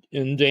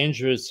and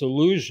dangerous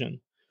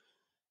illusion.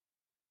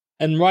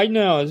 And right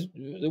now,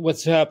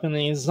 what's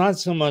happening is not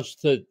so much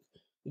that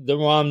the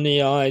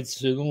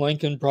Romneyites or the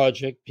Lincoln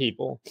Project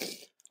people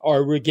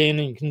are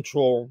regaining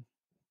control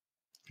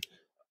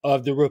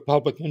of the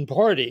Republican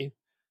Party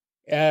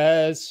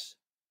as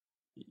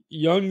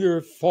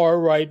younger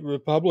far-right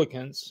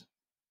Republicans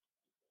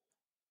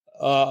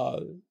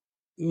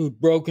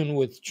who've broken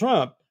with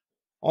Trump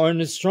are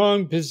in a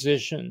strong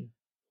position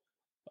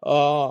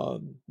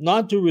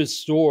not to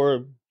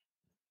restore,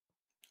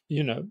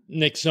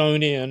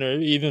 Nixonian or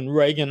even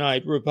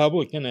Reaganite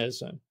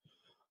republicanism,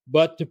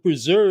 but to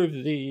preserve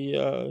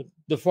the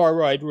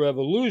far-right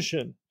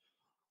revolution,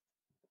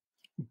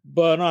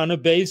 but on a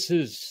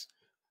basis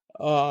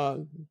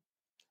that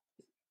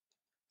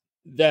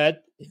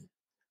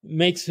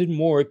makes it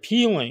more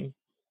appealing,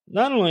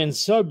 not only in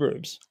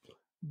suburbs,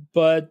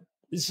 but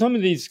some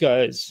of these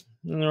guys,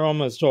 and they're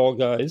almost all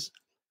guys,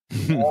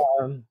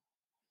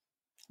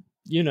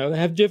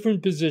 have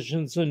different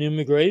positions on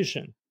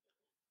immigration.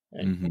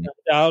 and Mm-hmm.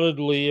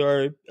 undoubtedly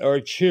are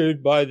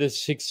cheered by the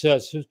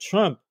success of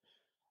Trump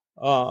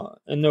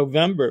in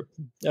November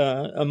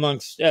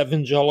amongst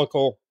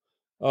evangelical,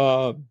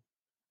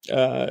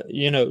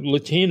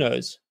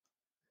 Latinos.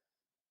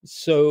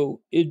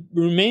 So it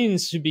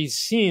remains to be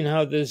seen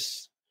how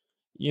this,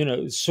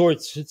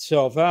 sorts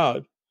itself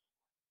out.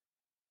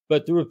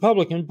 But the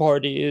Republican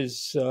Party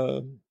is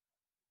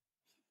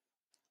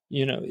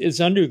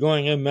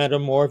undergoing a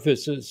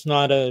metamorphosis,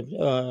 not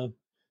a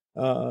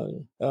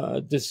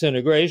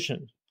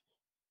disintegration.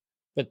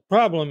 But the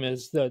problem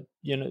is that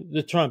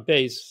the Trump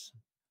base,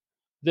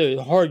 the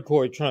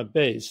hardcore Trump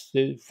base,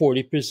 the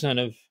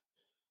 40% of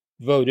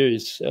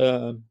voters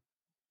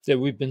that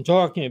we've been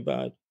talking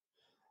about,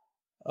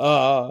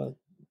 uh,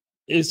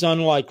 is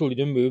unlikely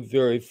to move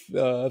very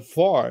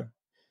far.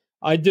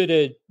 I did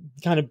a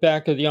kind of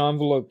back of the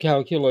envelope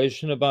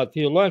calculation about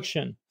the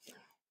election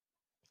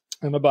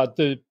and about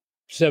the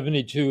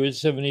 72 or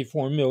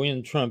 74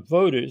 million Trump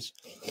voters.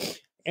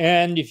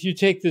 And if you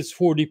take this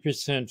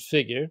 40%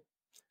 figure,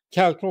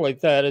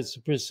 calculate that as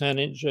a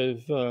percentage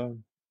of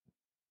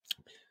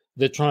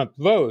the Trump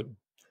vote,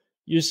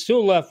 you're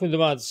still left with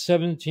about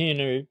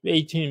 17 or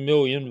 18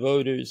 million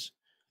voters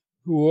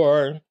who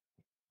are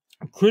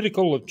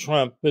critical of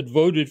Trump but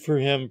voted for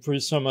him for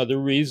some other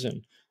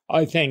reason.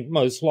 I think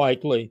most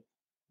likely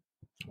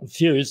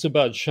fears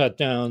about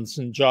shutdowns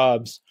and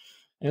jobs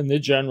and the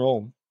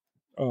general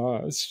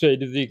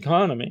state of the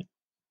economy.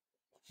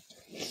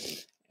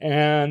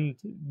 And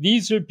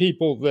these are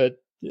people that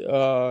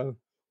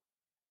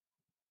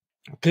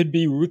could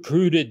be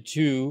recruited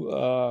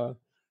to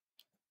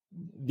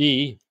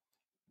the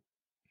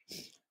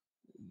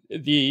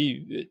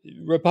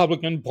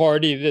Republican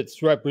Party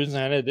that's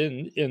represented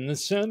in the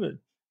Senate.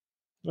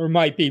 There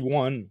might be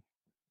one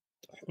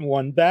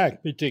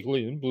back,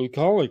 particularly in blue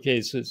collar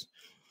cases,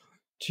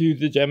 to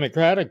the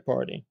Democratic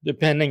Party,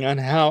 depending on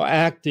how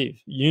active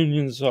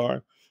unions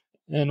are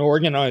and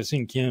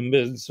organizing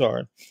campaigns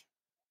are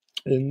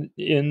in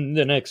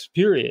the next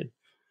period.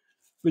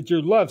 But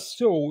you're left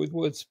still with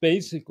what's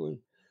basically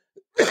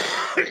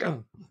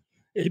a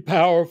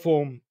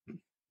powerful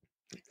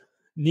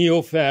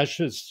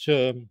neo-fascist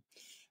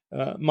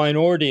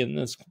minority in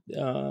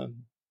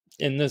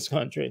this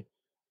country,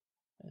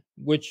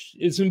 which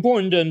is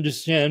important to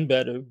understand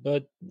better.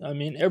 But I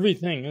mean,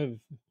 everything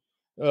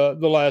of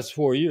the last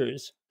 4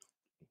 years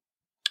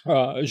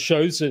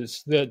shows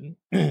us that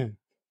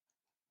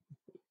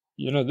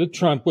that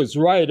Trump was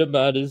right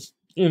about his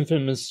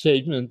infamous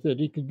statement that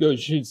he could go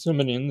shoot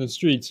somebody in the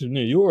streets of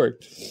New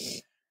York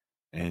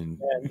And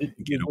it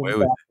get didn't away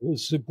with bother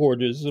his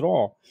supporters at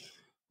all.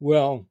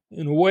 Well,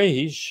 in a way,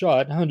 he's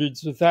shot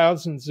hundreds of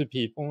thousands of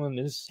people in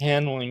his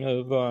handling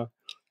of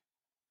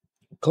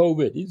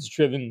COVID. He's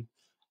driven it.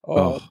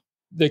 Oh,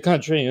 the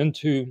country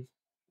into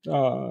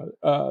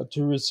to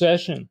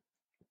recession.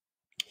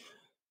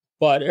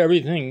 But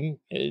everything,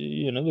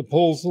 the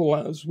polls the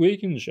last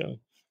week and show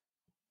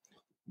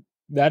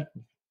that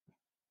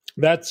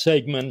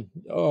segment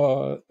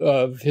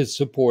of his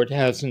support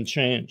hasn't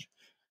changed,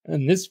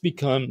 and this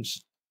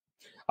becomes,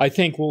 I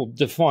think, will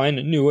define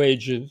a new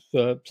age of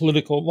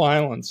political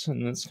violence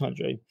in this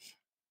country.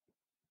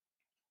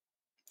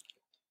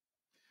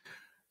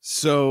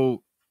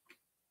 so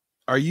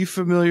are you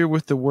familiar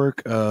with the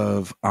work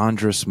of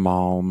Andres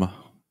Malm?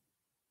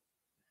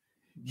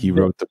 He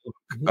wrote the book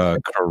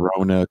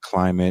Corona,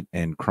 Climate,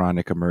 and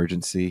Chronic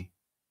Emergency.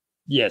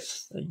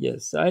 Yes.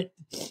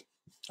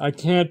 I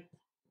can't.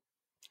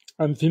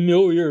 I'm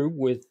familiar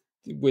with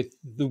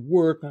the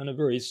work on a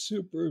very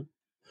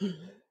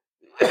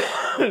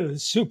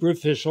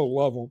superficial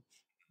level.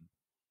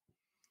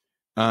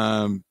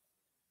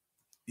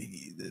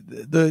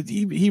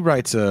 He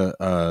writes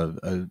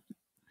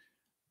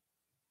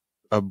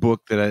a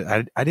book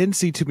that I didn't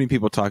see too many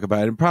people talk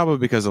about, and probably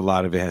because a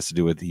lot of it has to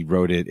do with he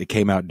wrote it. It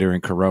came out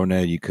during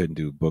Corona. You couldn't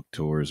do book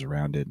tours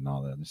around it and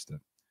all that other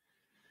stuff.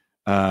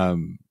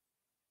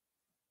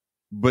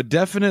 But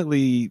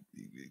definitely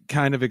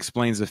kind of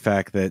explains the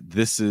fact that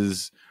this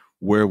is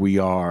where we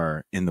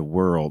are in the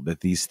world,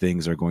 that these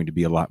things are going to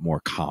be a lot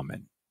more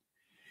common.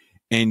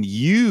 And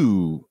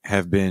you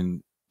have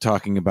been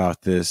talking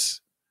about this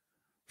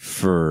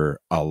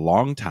for a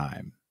long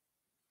time,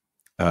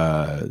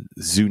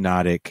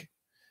 zoonotic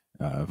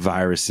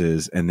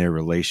viruses and their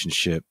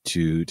relationship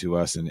to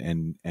us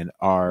and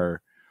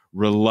our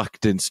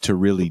reluctance to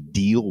really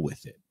deal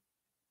with it.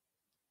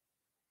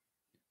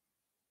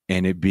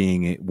 And it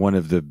being one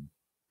of the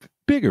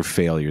bigger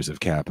failures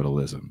of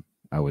capitalism,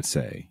 I would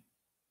say.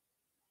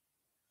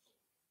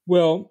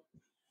 Well,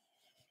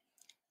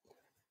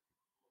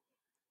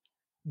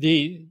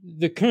 the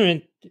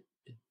current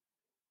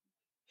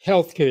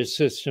healthcare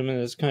system in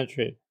this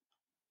country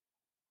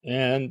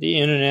and the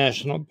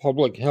international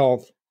public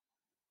health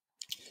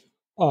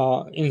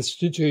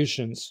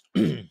institutions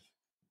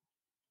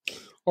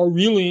are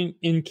really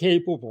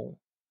incapable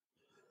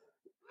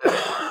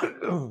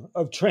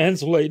of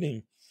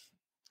translating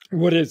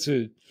what is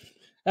an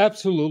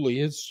absolutely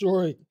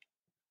historic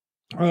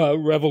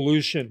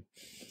revolution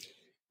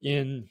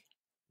in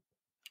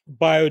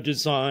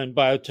biodesign,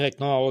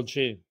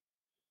 biotechnology,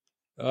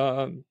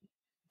 um,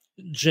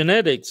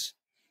 genetics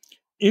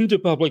into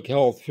public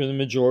health for the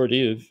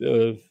majority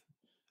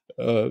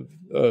of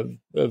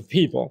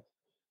people.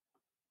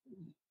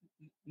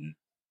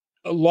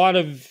 A lot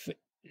of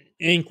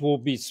ink will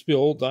be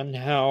spilled on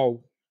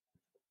how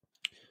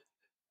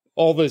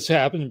all this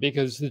happened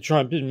because the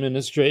Trump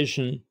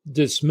administration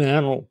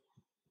dismantled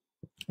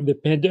the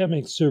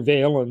pandemic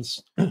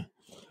surveillance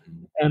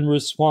and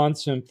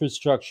response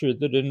infrastructure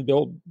that had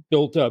been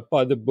built up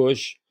by the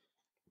Bush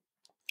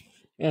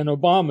and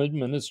Obama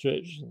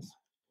administrations.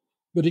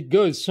 But it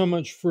goes so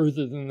much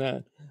further than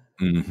that.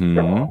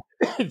 Mm-hmm.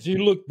 If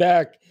you look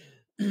back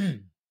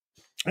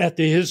at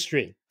the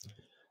history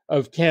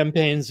of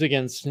campaigns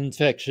against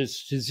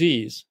infectious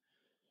disease,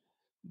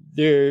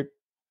 there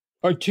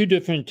are two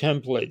different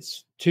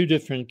templates, two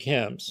different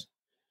camps.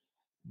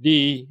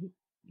 The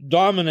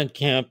dominant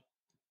camp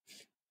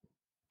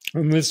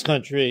in this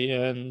country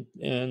and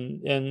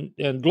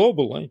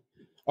globally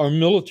are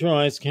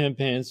militarized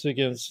campaigns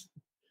against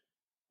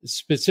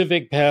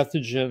specific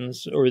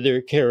pathogens or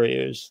their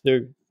carriers,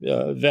 their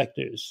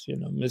vectors,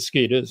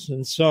 mosquitoes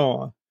and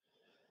so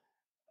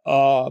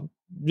on.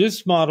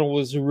 This model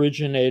was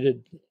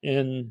originated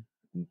in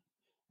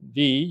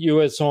the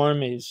U.S.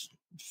 Army's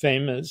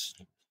famous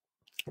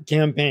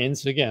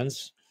campaigns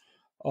against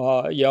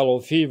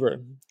yellow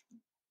fever.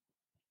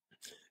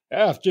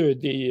 After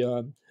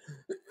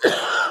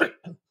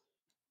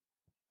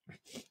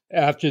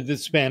the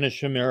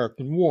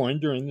Spanish-American War and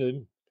during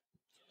the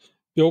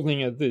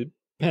building of the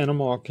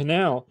Panama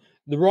Canal,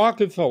 the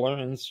Rockefeller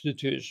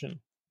Institution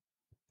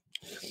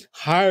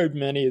hired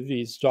many of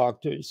these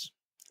doctors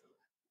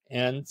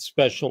and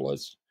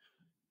specialists.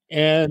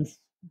 And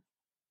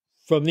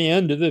from the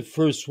end of the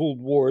First World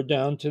War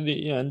down to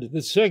the end of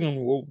the Second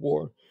World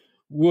War,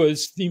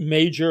 was the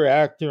major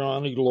actor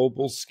on a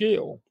global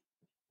scale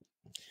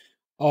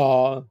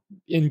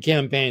in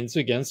campaigns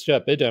against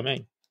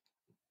epidemic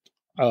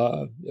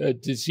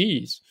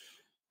disease.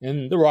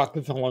 And the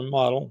Rockefeller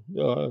model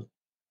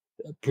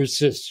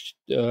persists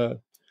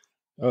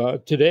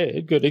today.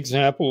 A good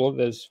example of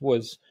this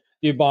was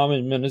the Obama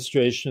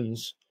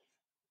administration's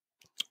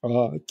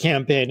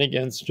campaign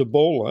against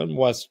Ebola in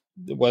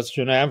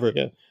Western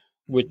Africa,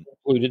 which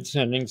included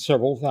sending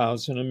several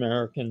thousand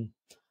American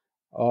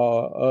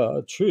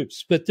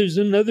troops. But there's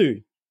another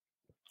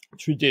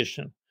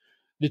tradition,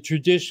 the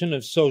tradition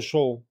of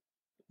social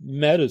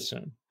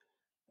medicine,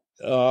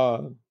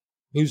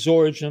 whose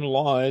origin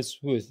lies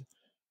with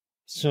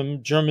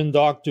some German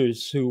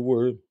doctors who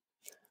were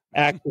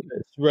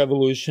activists,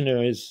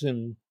 revolutionaries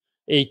in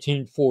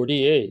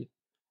 1848.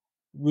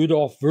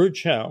 Rudolf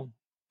Virchow,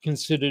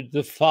 considered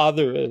the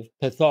father of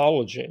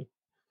pathology,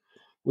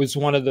 was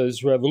one of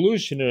those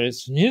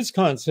revolutionaries. And his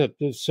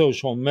concept of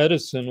social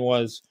medicine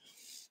was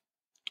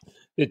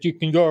that you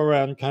can go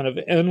around kind of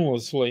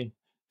endlessly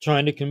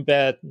trying to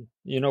combat,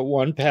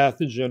 one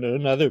pathogen or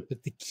another.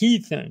 But the key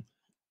thing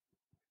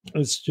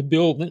is to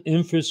build an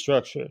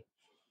infrastructure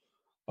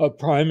of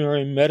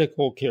primary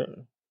medical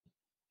care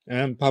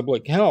and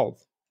public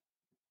health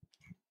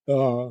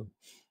on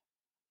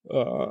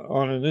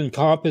an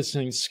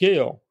encompassing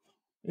scale.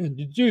 And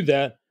to do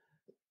that,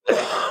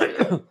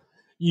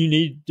 you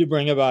need to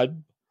bring about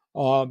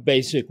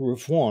basic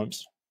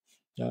reforms,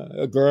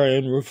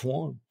 agrarian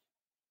reform,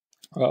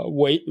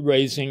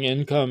 raising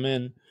income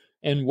and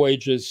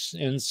wages,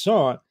 and so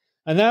on.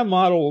 And that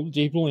model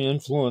deeply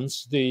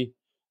influenced the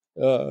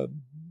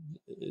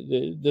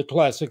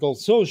classical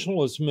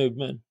socialist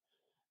movement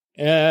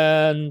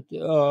and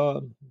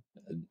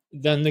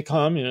then the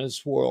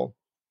communist world.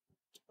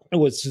 It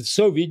was the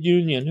Soviet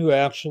Union who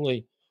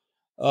actually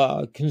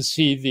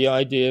conceived the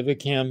idea of a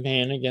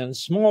campaign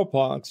against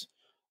smallpox,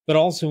 but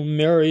also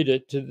married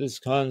it to this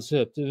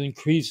concept of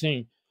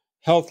increasing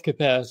health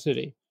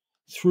capacity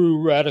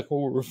through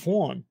radical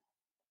reform,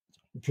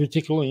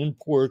 particularly in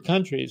poor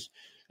countries.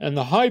 And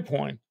the high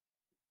point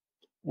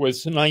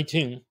was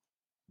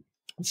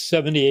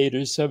 1978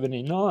 or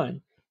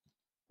 79,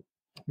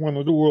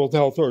 when the World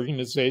Health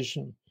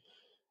Organization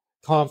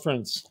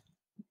conference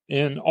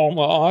in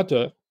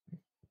Alma-Ata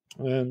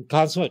in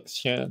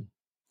Kazakhstan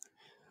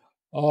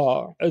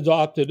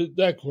adopted a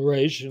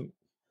declaration,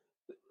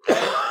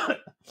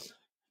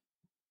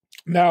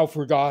 now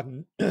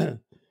forgotten,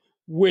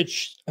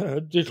 which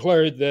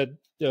declared that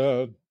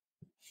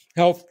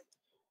health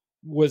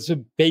was a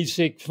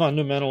basic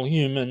fundamental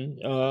human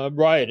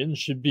right and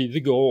should be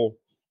the goal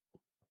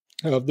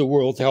of the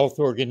World Health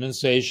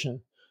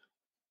Organization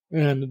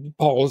and the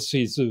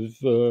policies of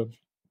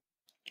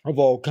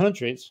all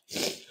countries.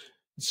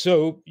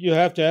 So you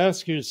have to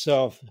ask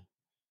yourself,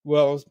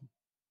 well,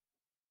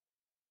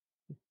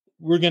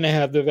 we're going to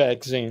have the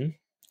vaccine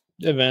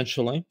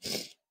eventually.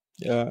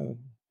 And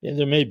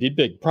there may be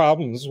big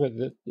problems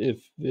with it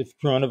if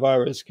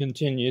coronavirus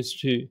continues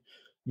to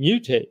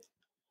mutate.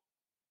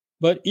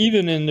 But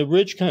even in the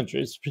rich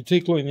countries,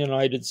 particularly in the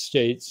United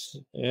States,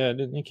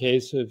 and in the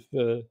case of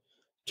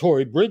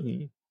Tory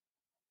Britain,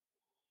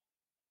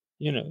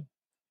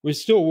 we're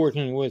still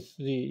working with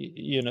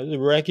the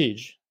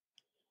wreckage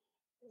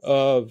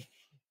of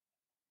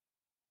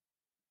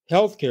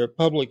healthcare,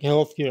 public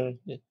healthcare,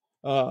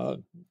 uh,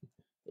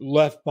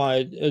 left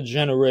by a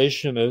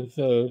generation of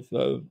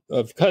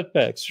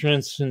cutbacks. For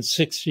instance,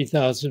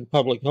 60,000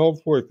 public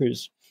health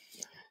workers,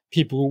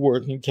 people who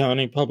work in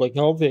county public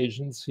health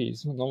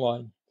agencies and the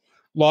like,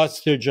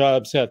 lost their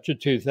jobs after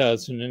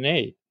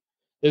 2008.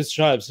 Those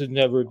jobs had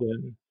never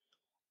been,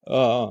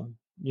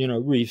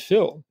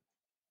 refilled.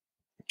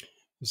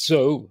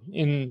 So,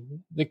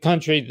 in the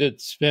country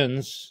that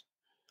spends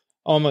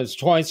almost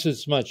twice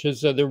as much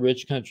as other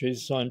rich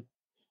countries on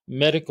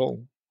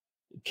medical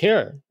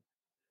care,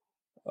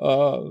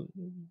 uh,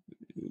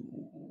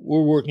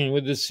 we're working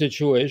with a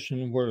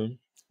situation where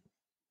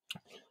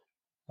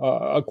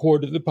a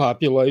quarter of the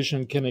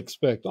population can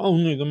expect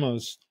only the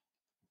most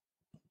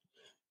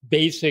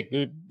basic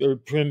or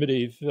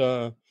primitive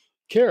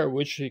care,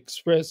 which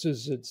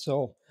expresses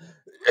itself,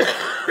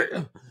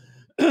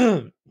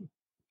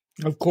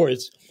 of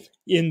course,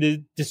 in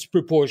the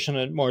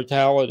disproportionate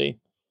mortality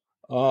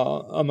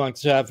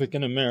amongst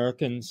African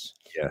Americans,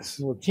 Yes.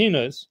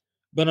 Latinos.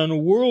 But on a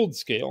world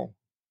scale,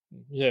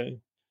 yeah,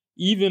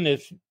 even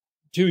if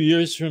 2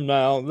 years from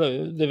now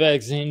the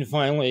vaccine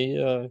finally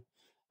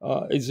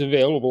is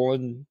available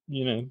in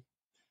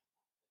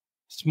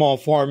small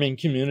farming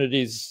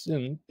communities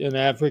in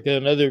Africa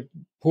and other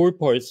poor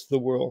parts of the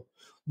world,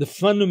 the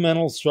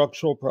fundamental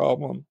structural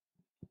problem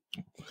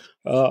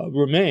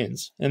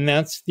remains, and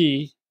that's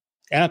the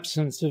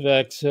absence of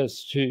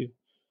access to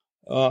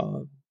uh,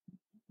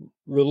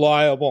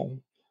 reliable,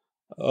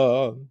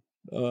 uh,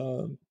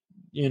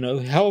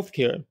 health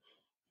care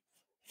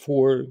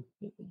for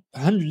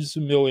hundreds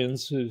of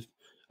millions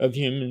of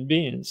human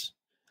beings.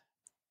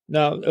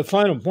 Now, a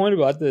final point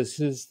about this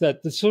is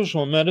that the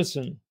social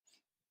medicine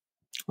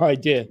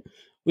idea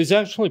was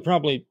actually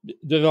probably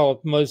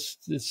developed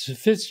most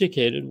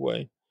sophisticated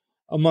way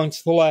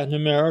amongst the Latin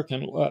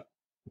American left,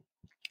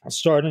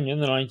 starting in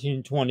the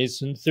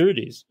 1920s and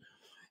 30s.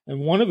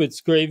 And one of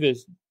its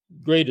greatest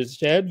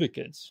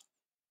advocates,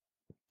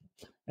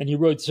 and he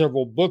wrote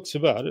several books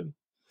about it,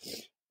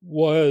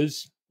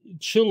 was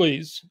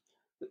Chile's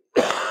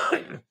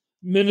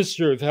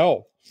Minister of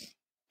Health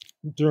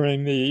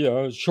during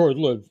the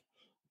short-lived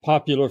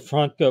Popular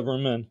Front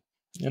government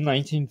in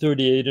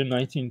 1938 and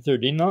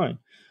 1939.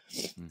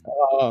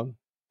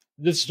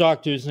 This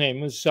doctor's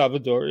name was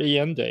Salvador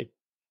Allende.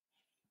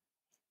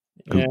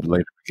 Who And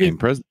later his became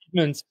president.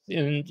 achievements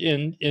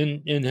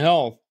in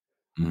health,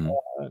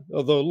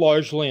 although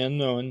largely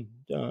unknown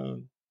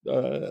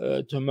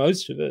to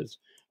most of us,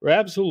 were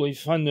absolutely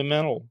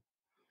fundamental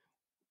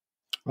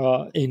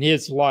in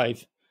his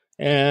life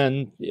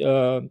and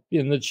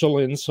in the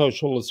Chilean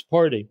Socialist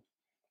Party.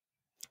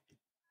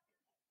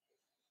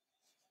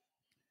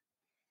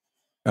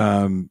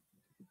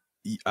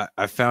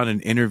 I found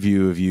an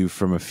interview of you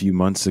from a few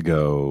months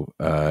ago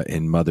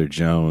in Mother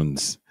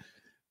Jones,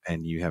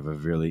 and you have a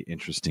really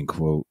interesting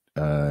quote.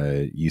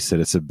 You said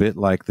it's a bit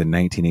like the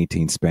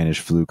 1918 Spanish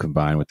flu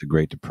combined with the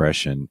Great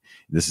Depression.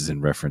 This is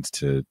in reference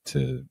to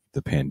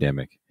the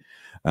pandemic.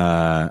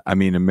 I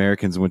mean,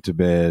 Americans went to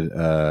bed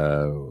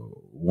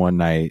one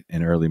night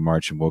in early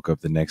March and woke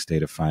up the next day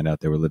to find out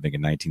they were living in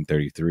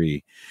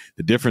 1933.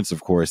 The difference,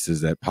 of course,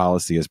 is that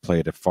policy has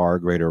played a far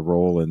greater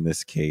role in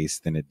this case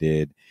than it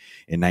did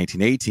in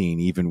 1918,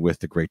 even with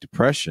the Great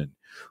Depression.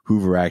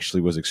 Hoover actually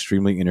was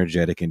extremely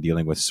energetic in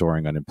dealing with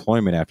soaring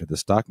unemployment after the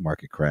stock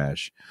market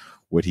crash.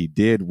 What he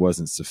did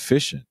wasn't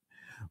sufficient,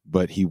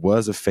 but he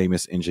was a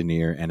famous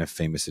engineer and a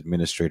famous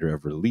administrator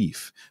of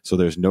relief. So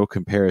there's no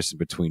comparison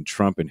between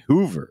Trump and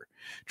Hoover.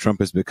 Trump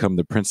has become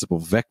the principal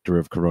vector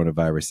of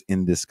coronavirus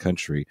in this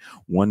country,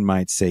 one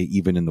might say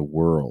even in the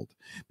world,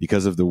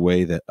 because of the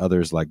way that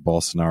others like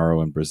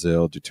Bolsonaro in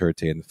Brazil,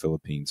 Duterte in the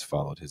Philippines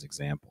followed his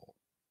example.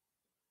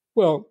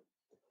 Well,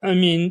 I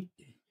mean,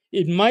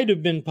 it might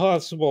have been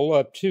possible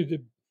up to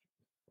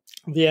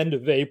the end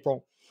of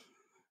April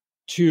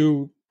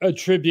to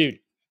attribute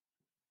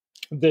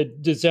the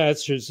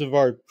disasters of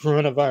our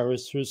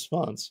coronavirus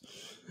response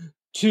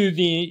to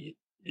the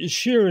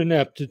sheer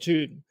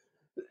ineptitude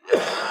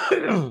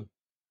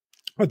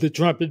of the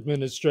Trump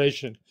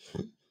administration.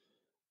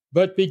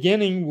 But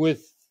beginning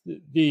with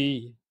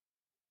the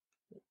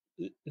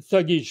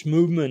thuggish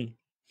movement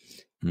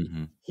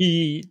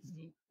he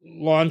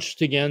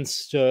launched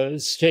against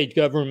state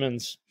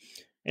governments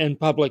and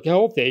public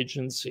health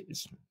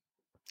agencies,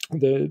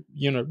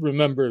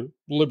 remember,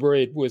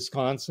 Liberate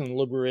Wisconsin,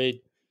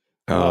 Liberate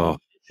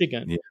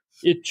Michigan. Yes.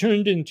 It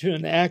turned into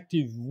an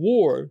active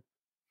war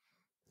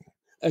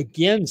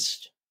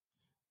against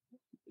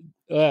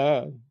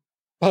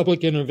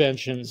public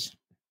interventions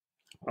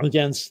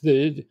against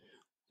the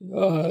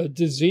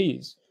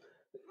disease.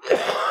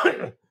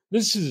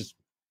 This is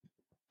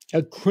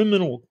a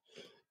criminal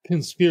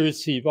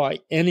conspiracy by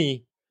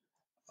any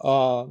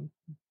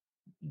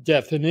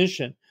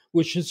definition,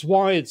 which is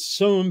why it's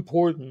so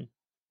important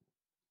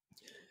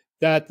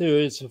that there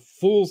is a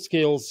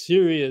full-scale,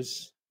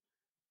 serious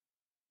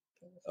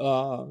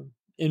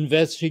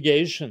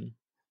investigation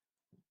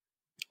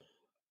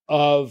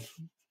of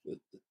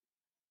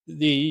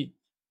the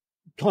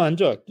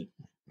conduct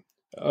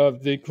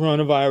of the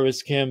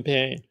coronavirus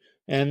campaign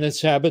and the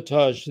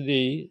sabotage of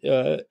the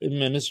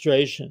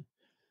administration.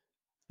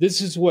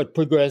 This is what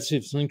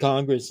progressives in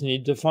Congress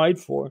need to fight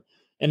for.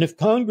 And if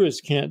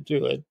Congress can't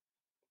do it,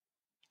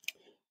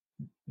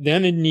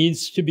 then it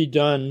needs to be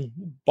done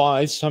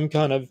by some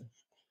kind of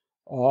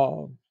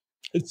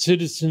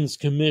citizens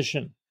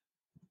commission,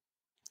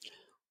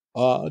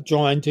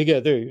 drawing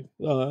together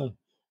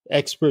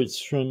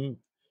experts from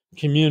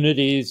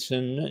communities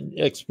and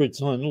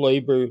experts on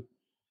labor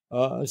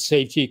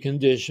safety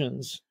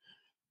conditions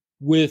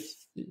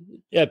with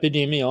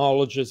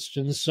epidemiologists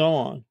and so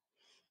on.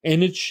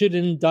 And it should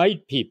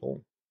indict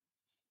people.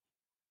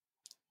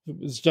 If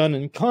it was done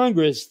in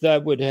Congress,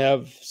 that would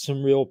have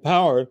some real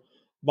power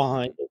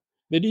behind it.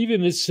 But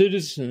even a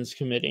citizens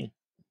committee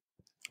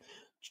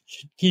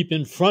should keep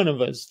in front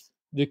of us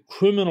the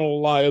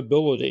criminal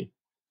liability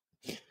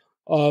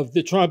of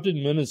the Trump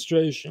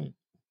administration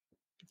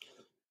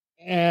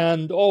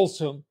and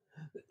also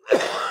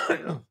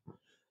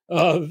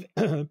of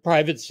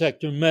private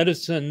sector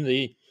medicine,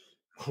 the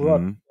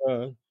corrupt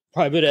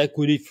private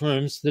equity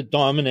firms that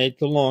dominate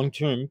the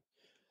long-term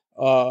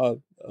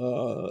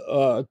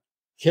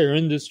care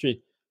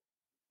industry.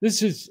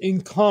 This is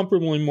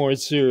incomparably more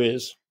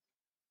serious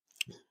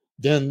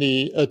than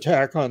the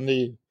attack on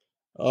the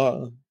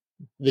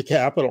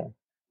Capitol.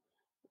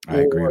 I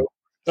agree. Or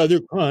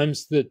other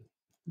crimes that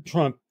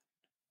Trump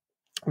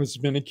has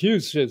been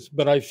accused of.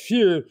 But I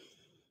fear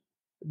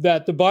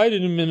that the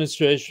Biden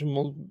administration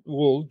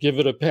will give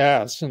it a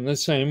pass in the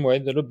same way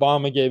that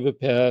Obama gave a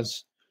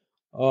pass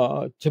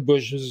to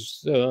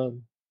Bush's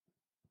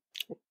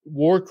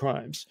war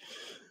crimes.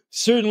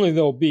 Certainly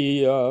there'll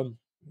be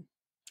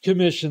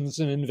commissions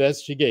and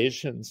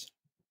investigations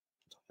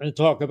and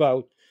talk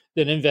about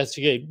that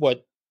investigate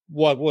what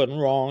went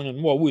wrong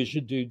and what we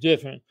should do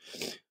different.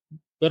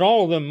 But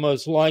all of them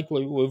most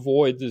likely will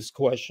avoid this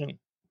question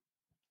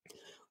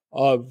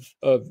of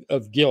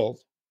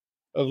guilt,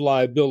 of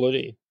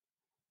liability,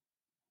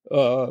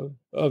 of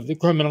the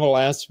criminal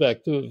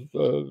aspect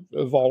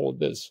of all of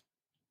this.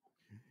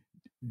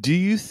 Do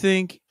you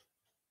think,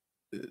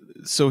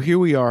 so here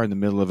we are in the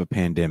middle of a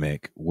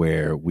pandemic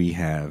where we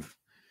have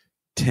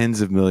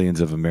tens of millions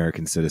of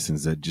American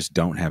citizens that just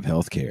don't have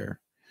health care.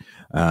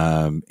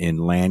 In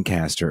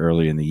Lancaster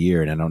early in the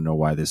year, and I don't know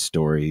why this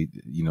story,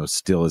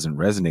 still isn't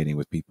resonating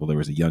with people. There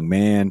was a young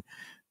man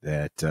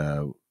that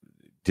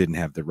didn't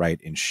have the right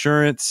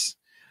insurance,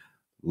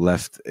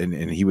 left, and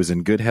he was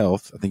in good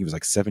health. I think he was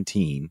like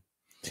 17,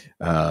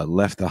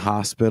 left the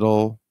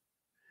hospital,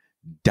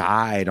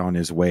 died on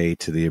his way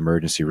to the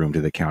emergency room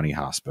to the county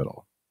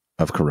hospital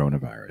of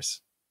coronavirus.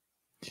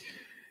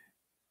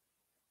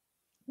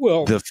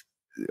 Well,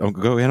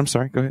 go ahead. I'm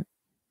sorry. Go ahead.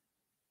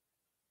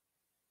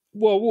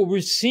 Well, what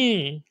we're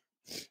seeing,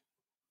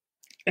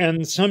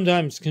 and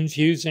sometimes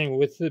confusing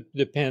with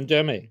the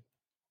pandemic,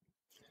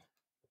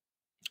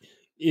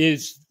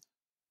 is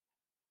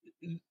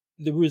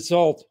the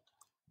result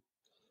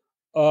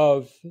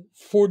of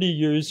 40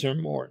 years or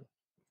more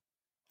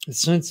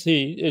since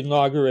the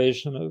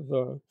inauguration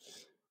of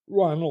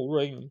Ronald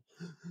Reagan.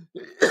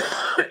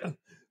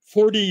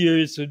 40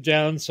 years of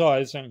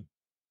downsizing,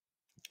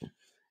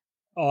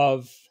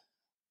 of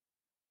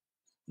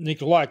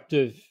neglect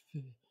of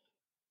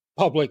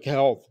public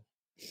health,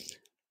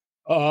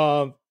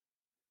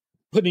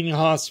 putting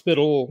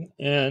hospital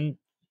and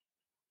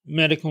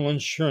medical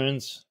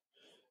insurance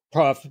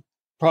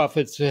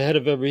profits ahead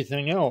of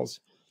everything else.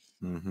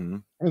 Mm-hmm.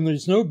 And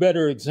there's no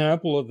better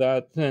example of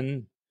that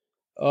than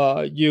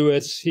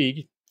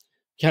USC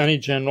County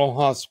General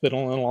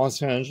Hospital in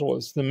Los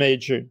Angeles, the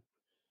major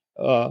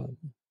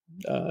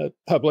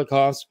public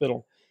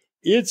hospital.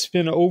 It's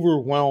been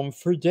overwhelmed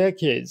for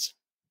decades.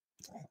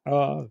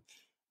 I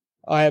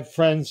have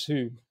friends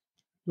who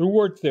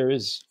work there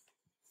as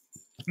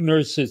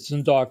nurses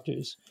and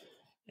doctors,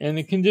 and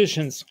the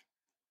conditions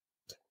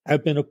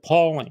have been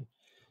appalling,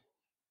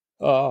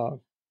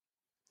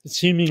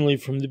 seemingly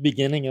from the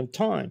beginning of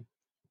time,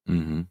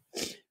 mm-hmm.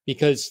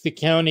 because the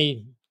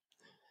county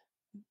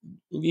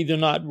will either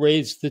not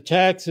raise the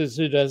taxes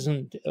or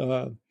doesn't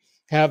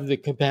have the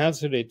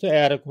capacity to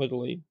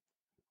adequately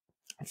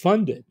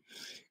fund it.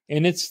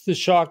 And it's the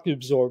shock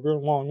absorber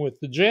along with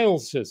the jail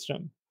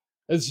system.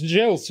 As the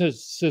jail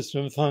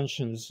system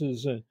functions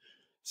as a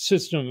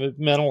system of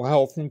mental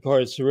health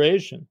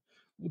incarceration,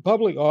 the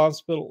public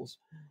hospitals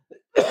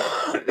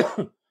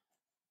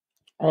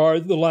are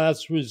the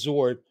last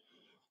resort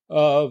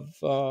of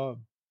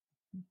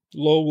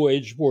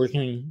low-wage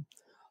working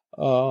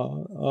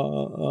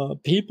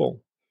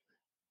people.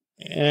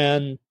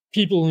 And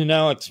people who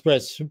now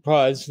express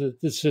surprise that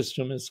the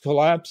system is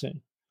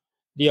collapsing.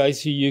 The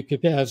ICU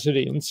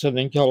capacity in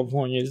Southern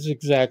California is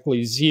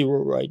exactly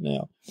 0 right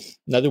now.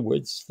 In other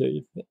words,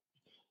 they're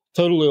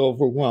totally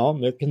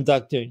overwhelmed. They're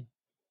conducting,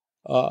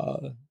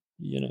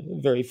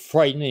 very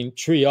frightening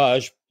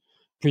triage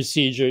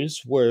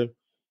procedures where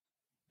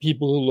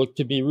people who look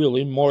to be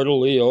really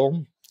mortally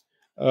ill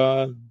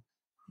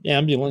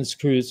ambulance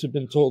crews have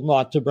been told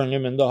not to bring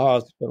him into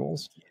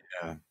hospitals.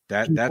 Yeah,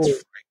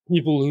 People,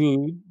 people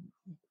who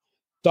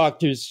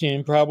doctors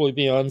seem probably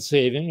beyond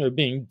saving are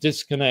being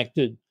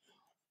disconnected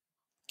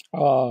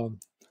from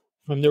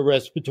their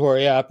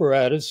respiratory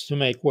apparatus to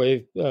make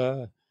way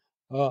for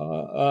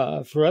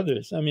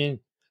others. I mean,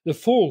 the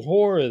full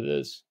horror of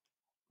this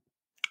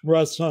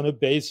rests on a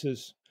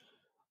basis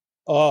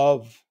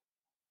of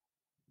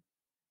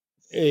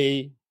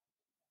a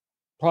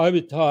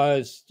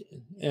privatized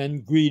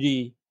and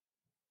greedy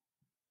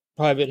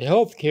private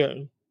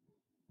healthcare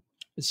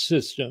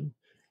system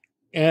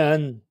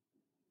and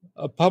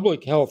a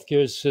public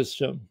healthcare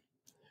system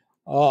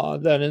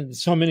that in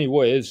so many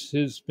ways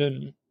has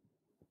been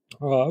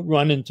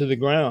run into the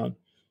ground.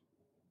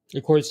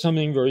 Of course,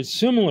 something very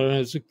similar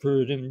has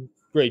occurred in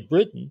Great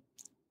Britain.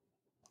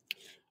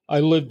 I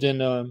lived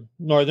in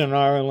Northern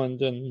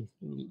Ireland and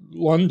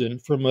London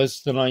for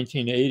most of the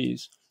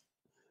 1980s.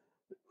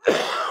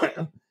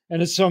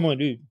 And as someone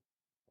who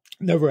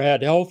never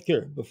had health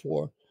care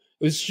before,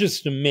 it was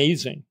just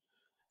amazing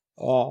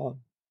to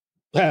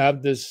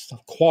have this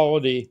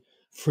quality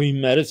free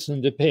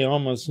medicine, to pay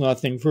almost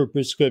nothing for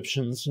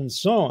prescriptions and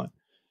so on.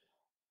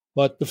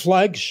 But the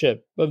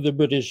flagship of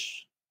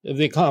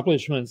the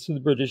accomplishments of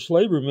the British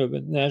labor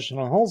movement,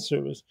 National Health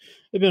Service,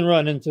 have been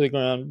run into the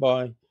ground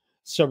by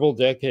several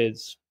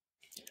decades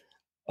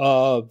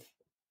of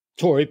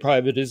Tory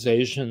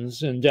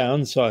privatizations and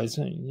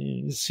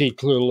downsizing. You see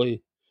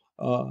clearly,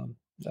 uh,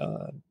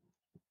 uh,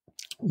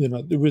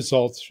 the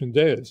results from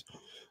those.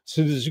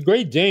 So there's a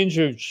great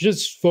danger of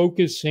just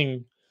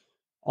focusing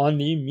on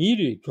the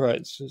immediate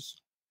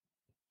crisis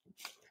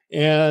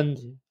and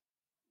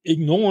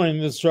ignoring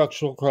the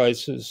structural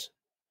crisis,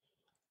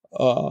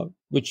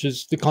 which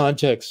is the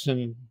context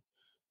in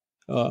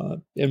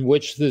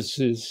which this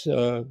is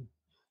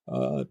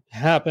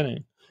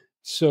happening.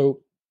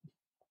 So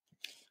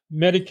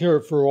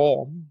Medicare for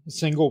all,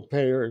 single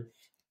payer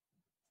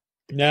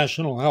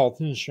national health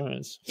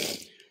insurance,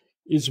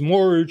 is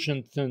more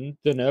urgent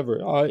than ever.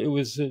 It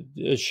was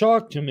a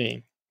shock to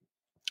me,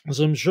 as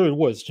I'm sure it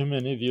was to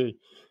many of your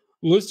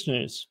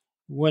listeners,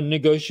 when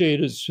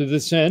negotiators for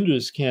the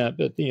Sanders camp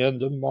at the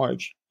end of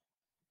March,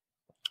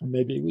 or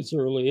maybe it was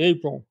early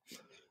April,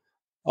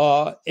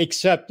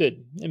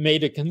 accepted and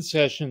made a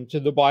concession to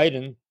the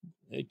Biden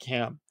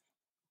camp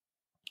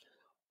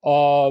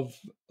of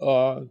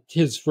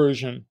his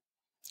version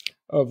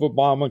of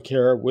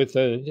Obamacare with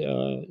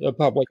a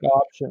public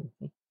option,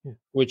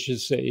 which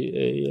is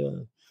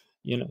a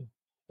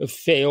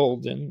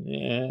failed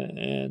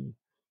and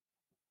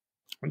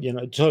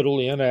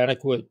totally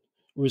inadequate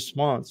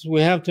response. We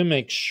have to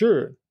make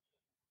sure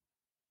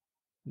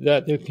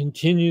that there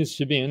continues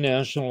to be a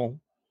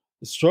national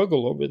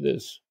struggle over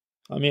this.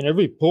 I mean,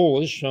 every poll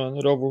has shown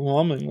that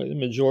overwhelmingly the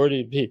majority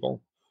of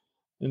people,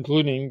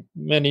 including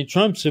many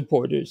Trump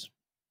supporters,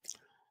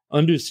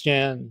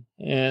 understand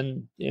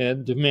and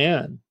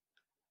demand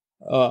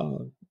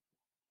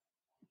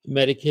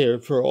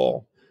Medicare for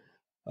all.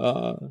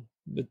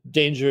 The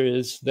danger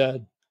is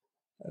that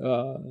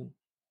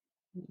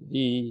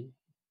the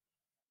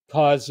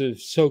cause of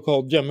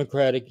so-called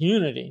democratic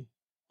unity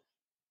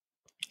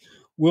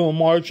will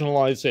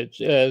marginalize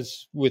it,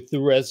 as with the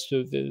rest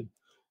of the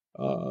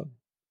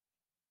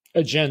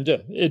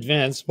agenda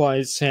advanced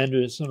by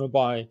Sanders and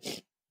by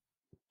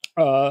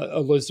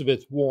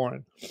Elizabeth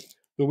Warren.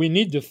 But we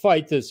need to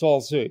fight this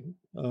also,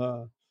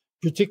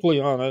 particularly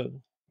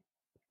on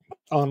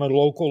a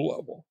local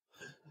level.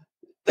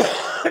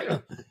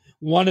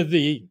 One of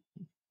the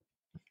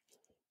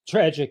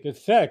tragic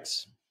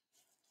effects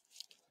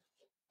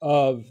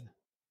of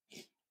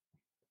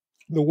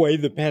the way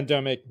the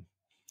pandemic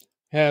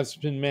has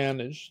been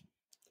managed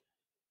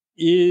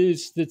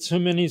is that so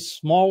many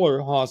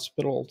smaller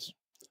hospitals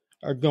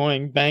are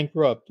going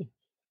bankrupt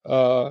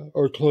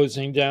or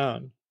closing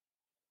down.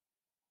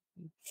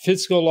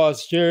 Fiscal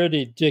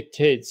austerity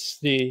dictates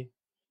the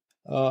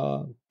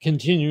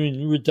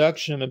continuing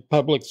reduction of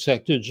public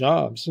sector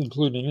jobs,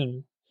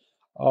 including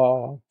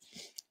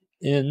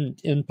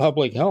in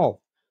public health.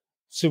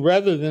 So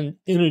rather than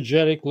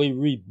energetically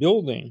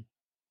rebuilding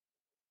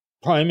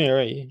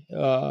primary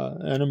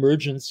and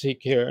emergency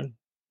care,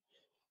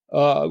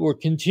 we're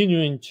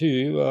continuing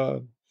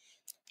to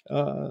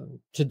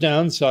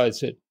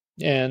downsize it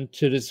and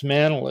to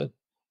dismantle it,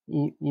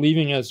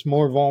 leaving us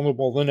more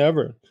vulnerable than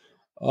ever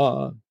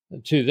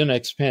to the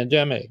next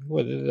pandemic,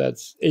 whether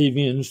that's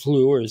avian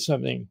flu or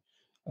something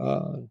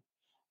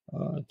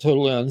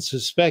totally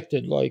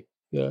unsuspected like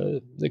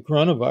the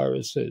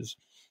coronavirus is.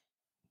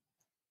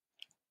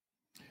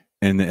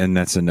 And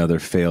that's another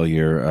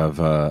failure of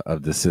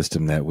the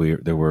system that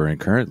we're in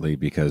currently,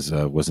 because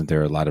wasn't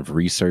there a lot of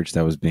research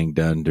that was being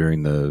done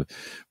during the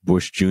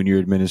Bush Jr.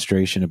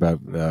 administration about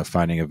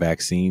finding a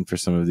vaccine for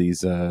some of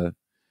these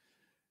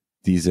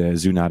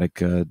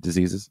zoonotic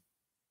diseases?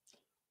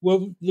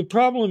 Well, the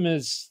problem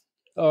is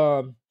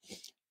that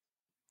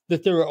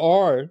there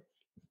are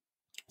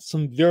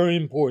some very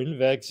important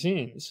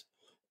vaccines.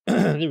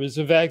 There was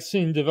a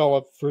vaccine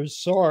developed for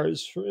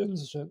SARS, for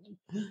instance,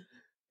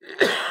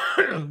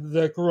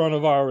 the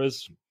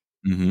coronavirus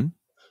Mm-hmm.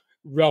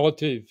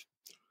 relative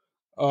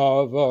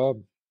of our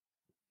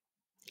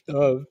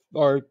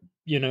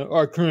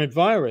our current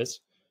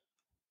virus.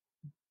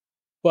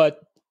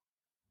 But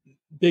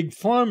big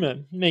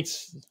pharma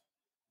makes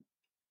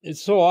it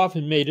so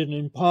often made it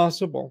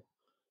impossible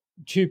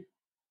to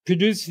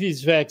produce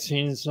these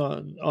vaccines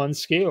on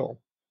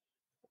scale,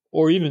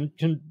 or even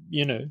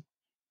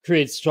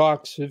create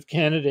stocks of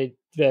candidate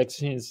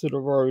vaccines that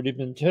have already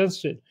been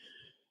tested,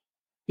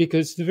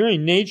 because the very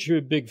nature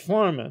of big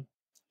pharma,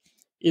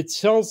 it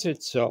sells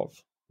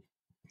itself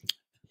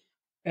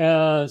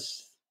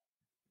as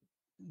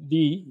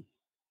the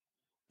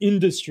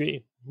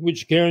industry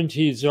which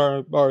guarantees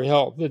our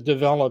health, that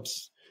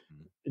develops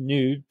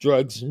new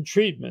drugs and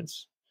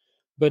treatments.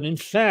 But in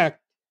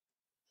fact,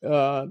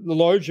 the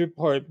larger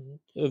part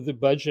of the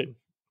budget,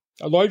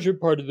 a larger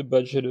part of the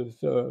budget of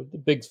the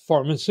big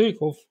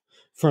pharmaceutical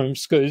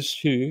firms goes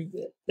to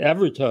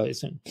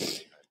advertising,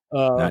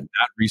 uh, Not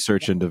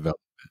research and development.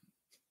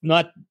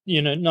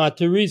 not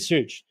to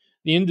research.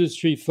 The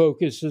industry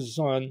focuses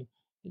on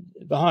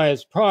the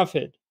highest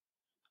profit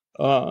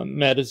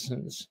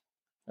medicines,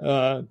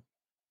 uh,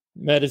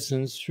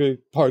 medicines for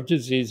heart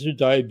disease or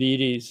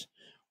diabetes,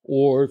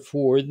 or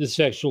for the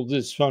sexual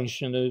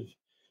dysfunction of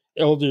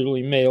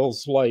elderly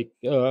males like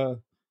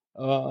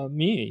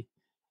me.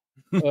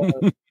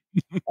 I've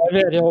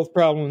had health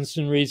problems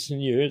in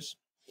recent years,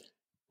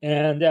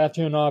 and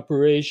after an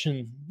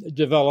operation,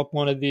 developed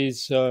one of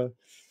these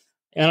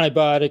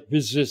antibiotic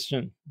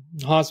resistant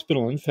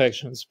hospital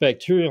infections,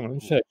 bacterial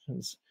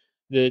infections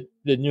that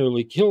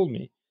nearly killed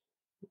me.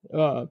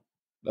 Uh,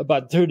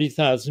 about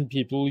 30,000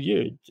 people a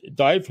year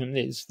die from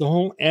these. The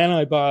whole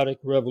antibiotic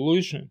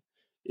revolution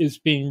is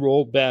being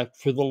rolled back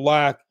for the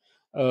lack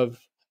of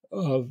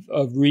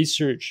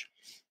research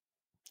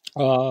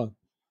uh,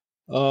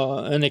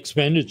 and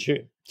expenditure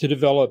to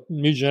develop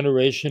new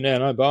generation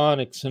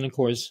antibiotics and, of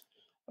course,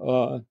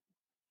 uh,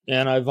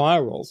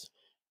 antivirals.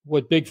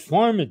 What Big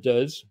Pharma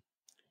does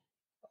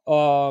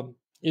uh,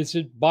 is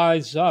it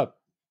buys up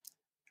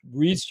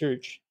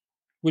research,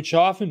 which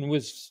often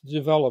was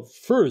developed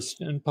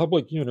first in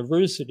public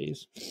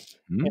universities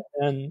Mm-hmm.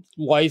 and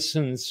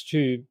licensed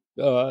to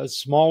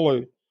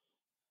smaller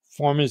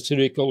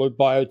pharmaceutical or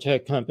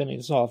biotech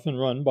companies, often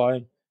run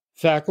by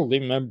faculty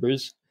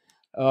members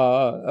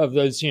of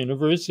those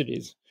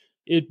universities.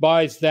 It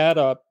buys that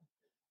up,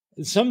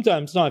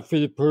 sometimes not for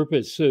the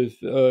purpose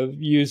of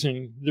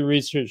using the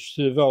research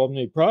to develop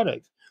new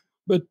products,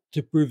 but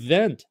to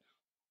prevent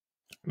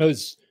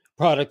those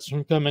products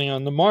from coming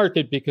on the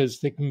market because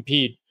they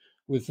compete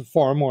with the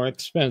far more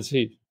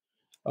expensive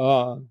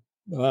uh,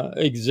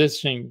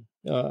 existing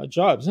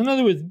jobs. In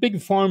other words, the big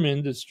pharma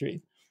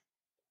industry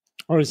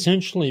are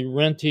essentially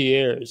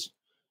rentiers,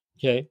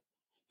 okay,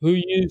 who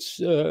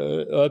use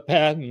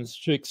patents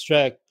to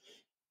extract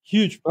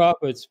huge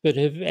profits, but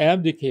have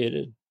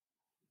abdicated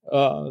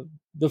uh,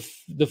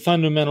 the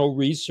fundamental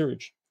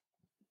research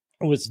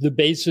was the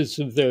basis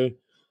of their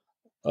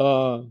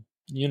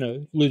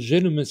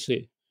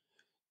legitimacy.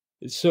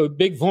 So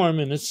big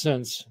pharma, in a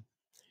sense,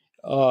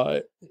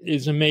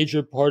 is a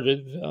major part of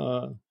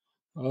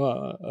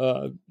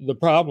the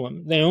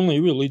problem. They only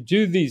really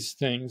do these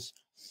things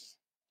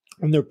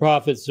and their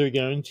profits are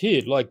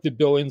guaranteed, like the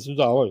billions of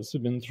dollars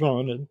have been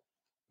thrown at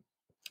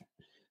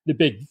the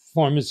big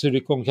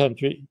pharmaceutical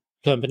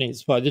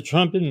companies by the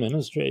Trump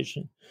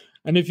administration.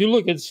 And if you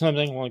look at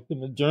something like the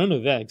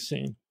Moderna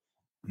vaccine,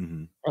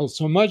 Mm-hmm. well,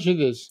 so much of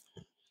this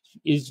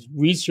is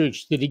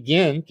research that,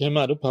 again, came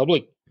out of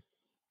public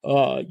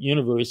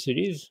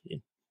universities.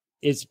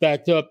 It's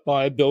backed up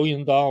by $1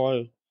 billion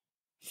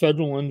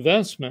federal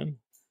investment,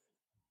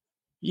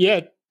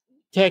 yet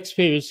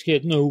taxpayers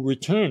get no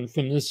return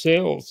from the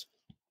sales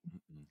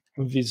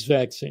of these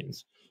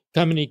vaccines.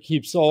 Company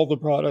keeps all the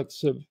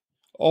profits of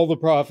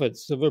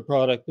a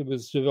product that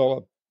was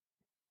developed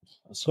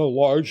so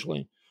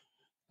largely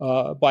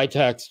by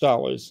tax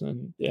dollars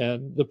and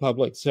the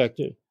public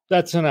sector.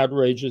 That's an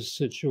outrageous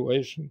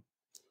situation.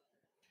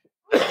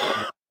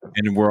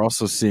 And we're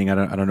also seeing, I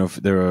don't know if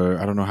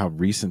I don't know how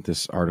recent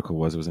this article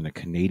was. It was in a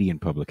Canadian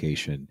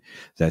publication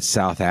that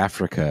South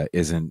Africa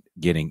isn't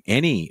getting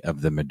any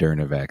of the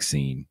Moderna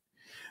vaccine.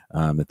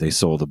 That they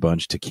sold a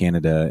bunch to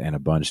Canada and a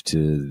bunch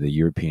to the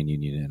European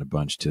Union and a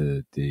bunch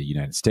to the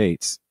United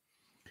States.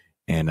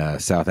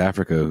 And South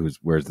Africa,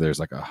 where there's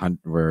like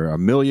where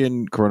 1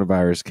 million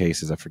coronavirus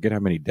cases. I forget how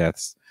many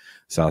deaths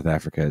South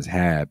Africa has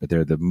had, but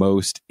they're the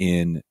most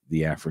in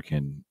the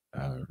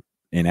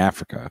in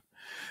Africa.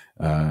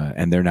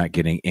 And they're not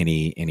getting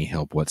any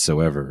help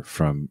whatsoever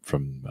from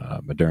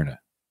Moderna.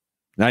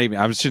 Not even,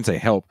 I shouldn't say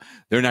help.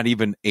 They're not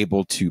even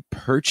able to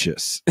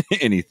purchase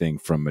anything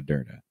from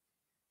Moderna.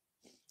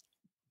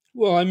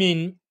 Well, I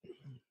mean,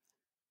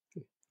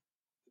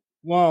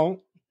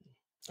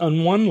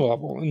 on one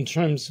level, in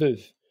terms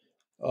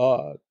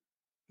of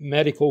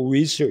medical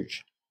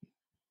research,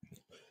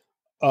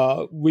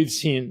 we've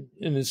seen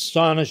an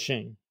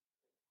astonishing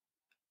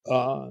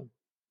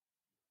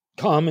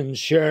common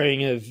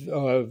sharing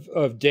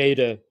of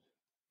data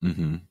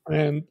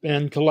Mm-hmm.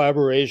 and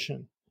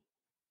collaboration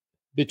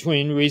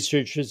between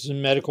researchers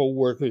and medical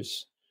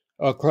workers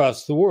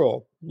across the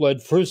world,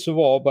 led first of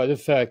all by the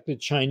fact that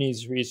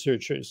Chinese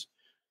researchers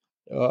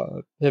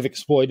have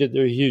exploited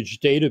their huge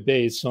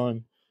database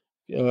on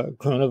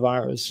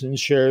coronavirus and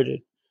shared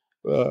it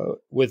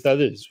with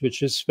others,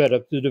 which has sped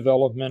up the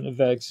development of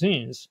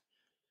vaccines.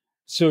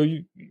 So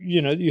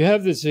you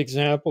have this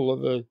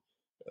example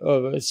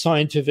of a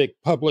scientific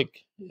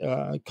public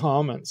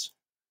commons,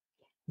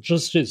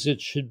 just as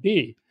it should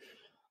be.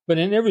 But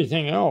in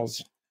everything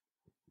else,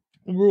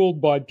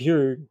 ruled by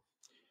pure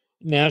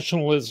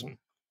nationalism.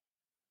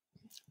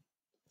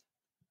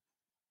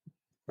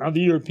 Now,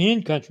 the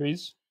European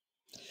countries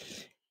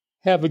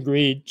have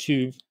agreed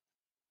to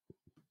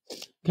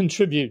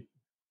contribute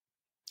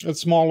a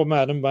small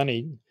amount of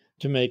money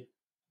to make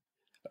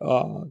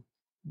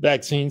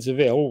vaccines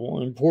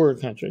available in poorer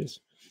countries,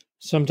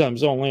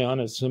 sometimes only on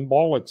a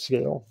symbolic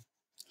scale.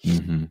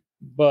 Mm-hmm.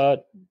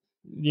 But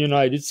the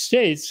United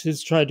States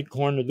has tried to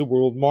corner the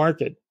world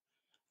market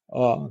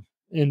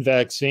in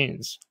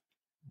vaccines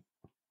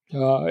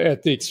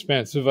at the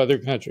expense of other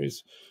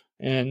countries,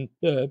 and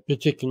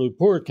particularly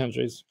poor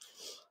countries.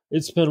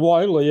 It's been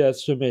widely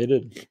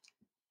estimated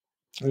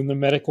in the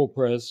medical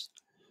press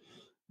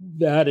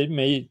that it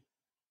may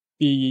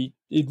be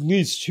at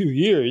least 2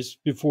 years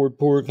before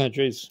poor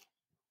countries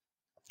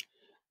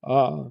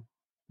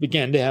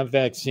began to have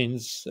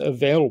vaccines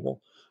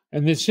available.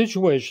 And the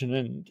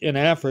situation in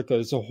Africa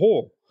as a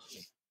whole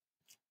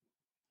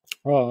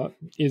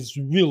is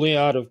really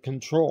out of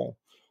control.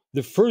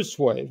 The first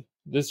wave,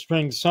 the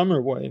spring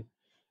summer wave,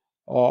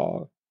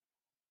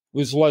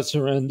 was less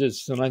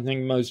horrendous than I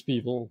think most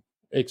people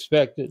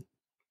expected.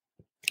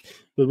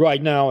 But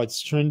right now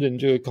it's turned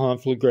into a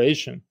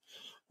conflagration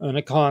on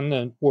a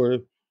continent where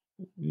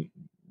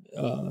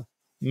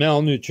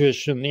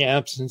malnutrition, the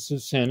absence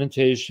of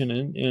sanitation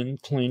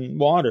and clean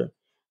water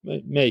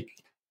make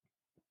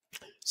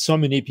so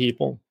many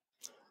people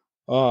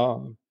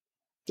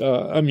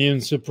immune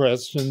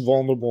suppressed and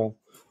vulnerable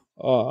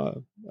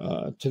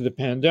to the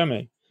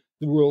pandemic.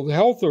 The World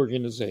Health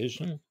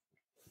Organization,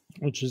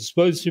 which is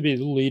supposed to be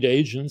the lead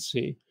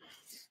agency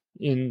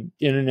in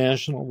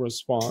international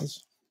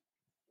response,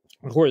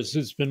 of course,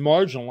 it's been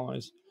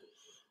marginalized,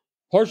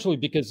 partially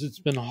because it's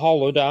been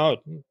hollowed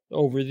out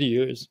over the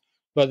years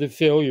by the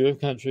failure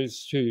of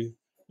countries to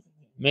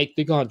make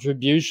the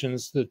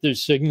contributions that they're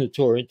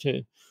signatory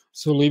to.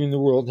 So leaving the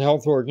World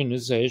Health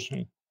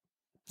Organization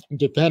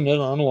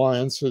dependent on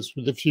alliances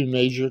with a few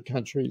major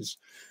countries,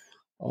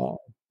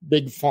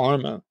 big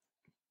pharma,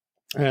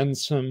 and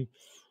some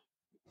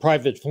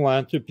private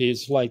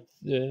philanthropies like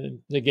the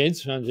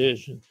Gates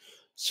Foundation.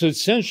 So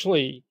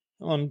essentially,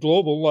 on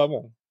global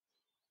level,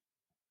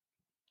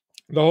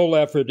 the whole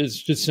effort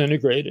is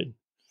disintegrated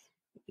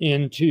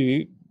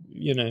into,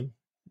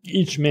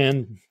 each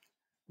man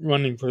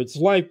running for its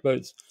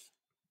lifeboats.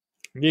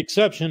 The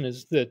exception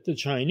is that the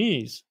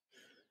Chinese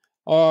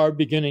are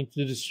beginning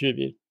to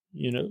distribute,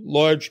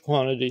 large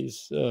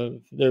quantities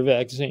of their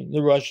vaccine.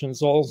 The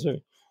Russians also,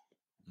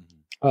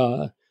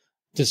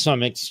 to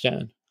some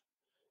extent.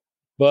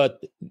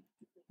 But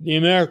the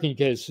American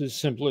case is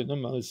simply the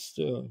most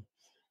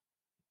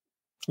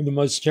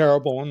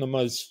terrible and the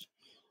most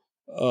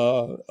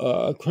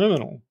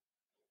criminal.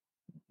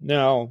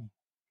 Now,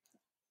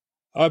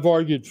 I've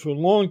argued for a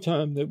long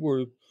time that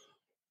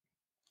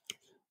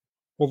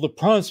the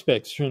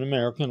prospects for an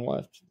American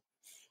left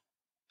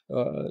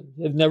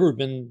have never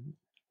been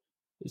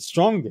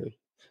stronger.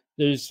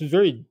 There's a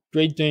very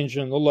great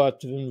danger on the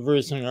left of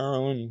inversing our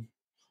own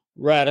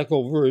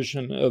radical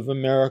version of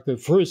America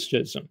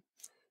Firstism.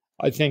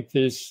 I think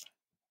there's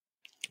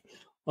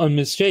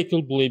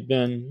unmistakably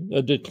been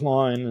a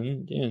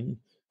decline in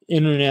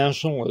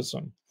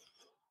internationalism.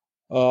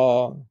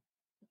 And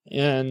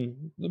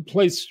the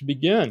place to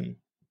begin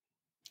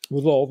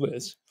with all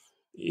this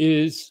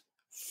is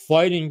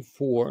fighting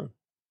for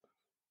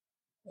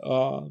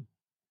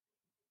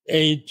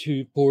aid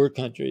to poor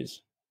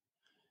countries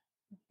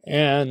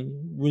and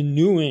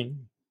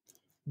renewing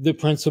the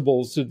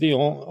principles of the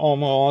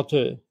Alma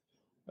Ata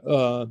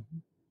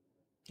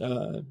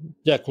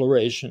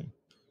Declaration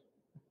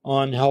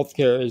on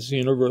healthcare as a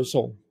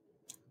universal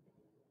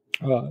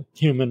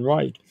human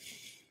right.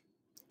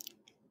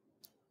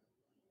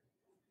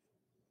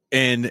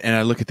 And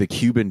I look at the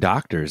Cuban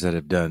doctors that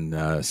have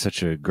done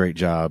such a great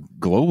job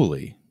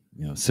globally,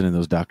 sending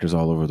those doctors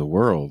all over the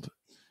world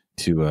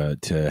to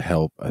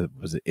help.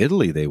 Was it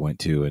Italy they went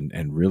to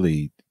and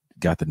really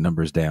got the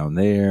numbers down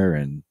there,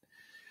 and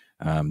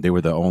they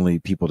were the only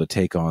people to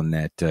take on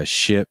that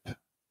ship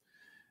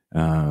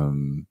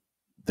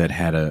that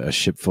had a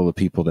ship full of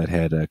people that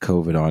had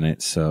COVID on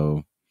it.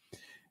 So,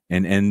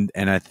 and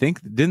I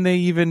think, didn't they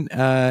even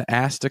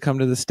ask to come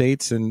to the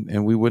States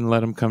and we wouldn't let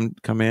them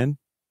come in?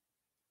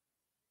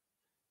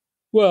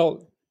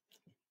 Well,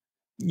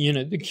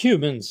 the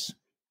Cubans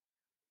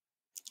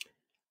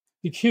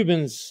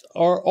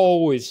are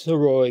always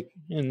heroic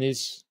in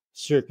these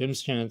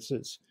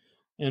circumstances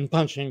and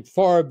punching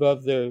far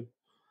above their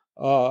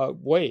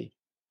weight.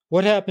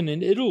 What happened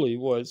in Italy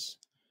was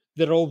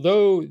that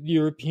although the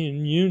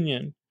European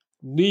Union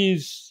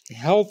leaves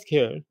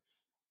healthcare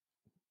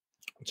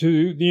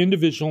to the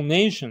individual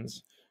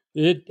nations,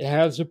 it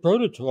has a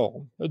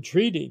protocol, a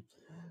treaty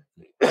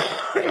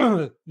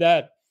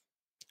that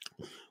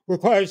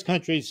requires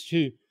countries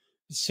to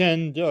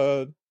send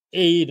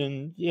aid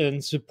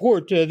and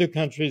support to other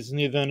countries in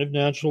the event of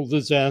natural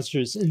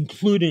disasters,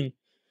 including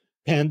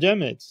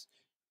pandemics.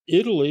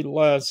 Italy,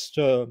 last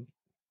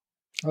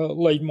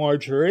late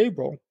March or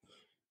April,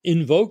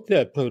 invoked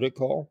that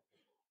protocol.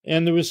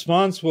 And the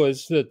response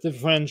was that the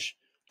French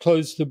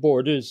closed the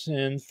borders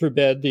and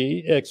forbade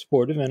the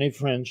export of any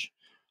French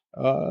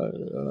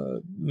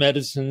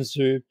medicines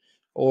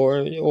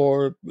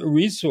or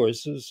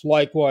resources.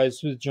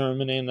 Likewise with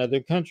Germany and other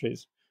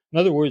countries. In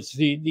other words,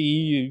 the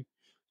EU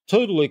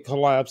totally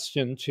collapsed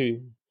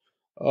into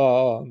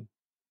uh,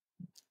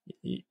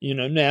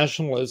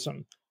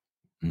 nationalism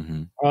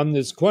Mm-hmm. on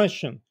this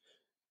question.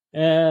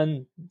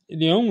 And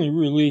the only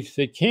relief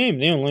that came,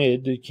 the only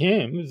aid that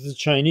came, was the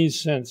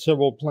Chinese sent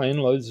several plane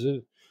loads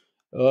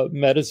of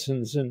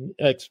medicines and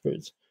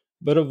experts.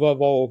 But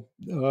above all,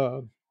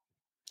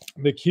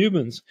 the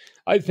Cubans.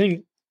 I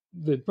think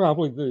that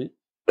probably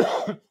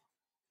the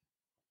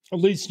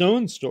least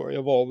known story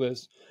of all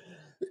this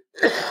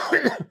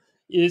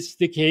is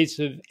the case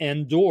of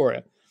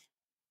Andorra.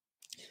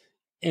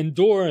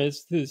 Andorra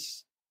is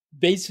this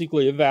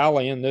basically a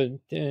valley in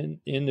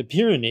the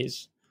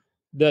Pyrenees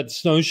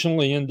that's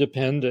notionally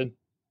independent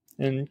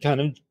and kind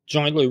of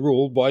jointly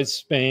ruled by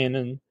Spain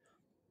and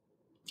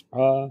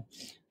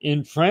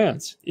in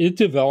France. It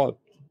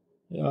developed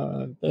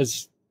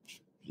as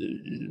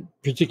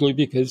particularly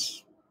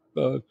because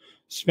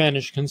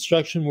Spanish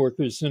construction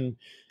workers in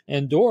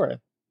Andorra,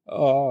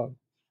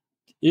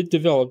 it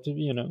developed,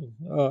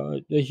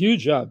 a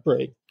huge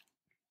outbreak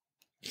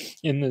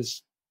in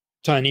this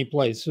tiny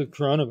place of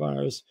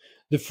coronavirus.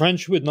 The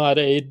French would not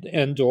aid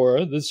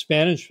Andorra. The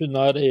Spanish would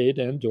not aid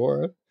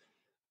Andorra.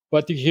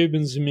 But the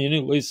Cubans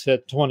immediately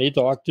sent 20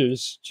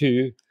 doctors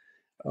to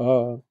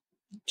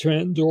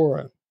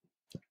Andorra.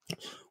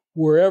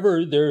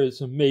 Wherever there is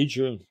a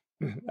major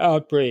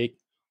outbreak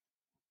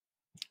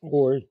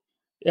or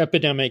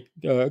epidemic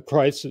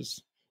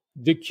crisis,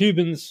 the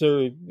Cubans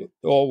are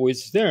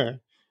always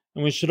there.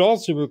 And we should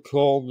also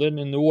recall that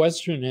in the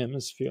Western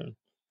Hemisphere,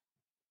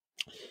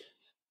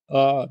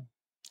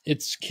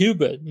 it's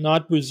Cuba,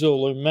 not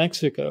Brazil or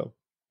Mexico,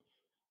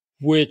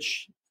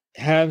 which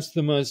has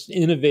the most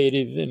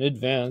innovative and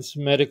advanced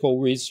medical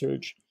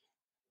research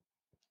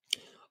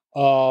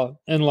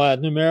in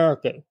Latin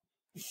America,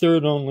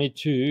 third only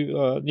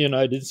to the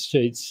United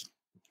States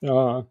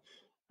and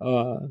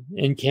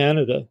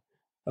Canada.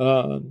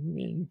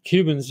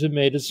 Cubans have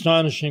made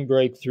astonishing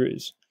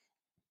breakthroughs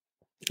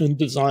in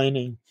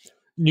designing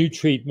new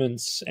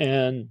treatments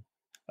and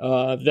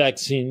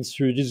vaccines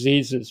through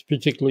diseases,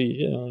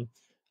 particularly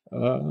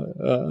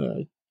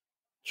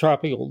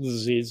tropical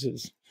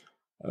diseases.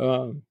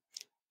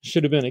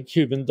 Should have been a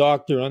Cuban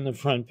doctor on the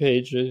front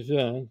page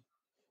of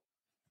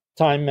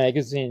Time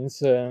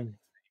magazine's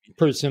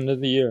Person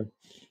of the Year.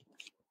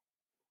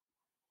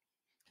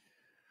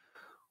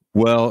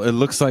 Well, it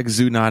looks like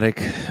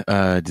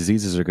zoonotic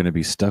diseases are going to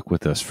be stuck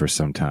with us for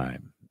some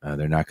time.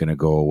 They're not going to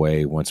go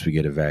away once we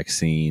get a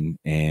vaccine.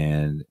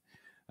 And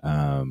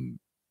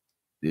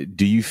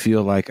do you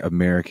feel like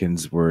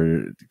Americans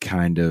were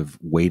kind of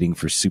waiting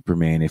for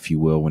Superman, if you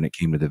will, when it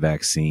came to the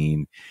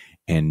vaccine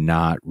and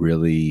not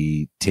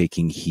really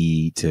taking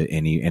heed to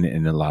any,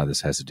 and a lot of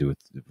this has to do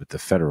with the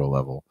federal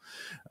level,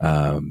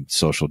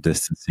 social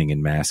distancing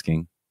and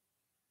masking?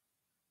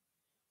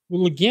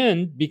 Well,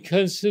 again,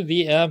 because of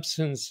the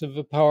absence of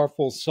a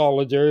powerful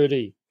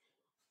solidarity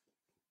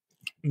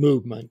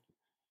movement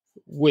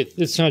with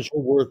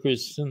essential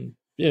workers and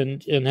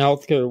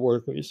healthcare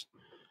workers,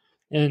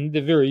 and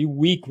the very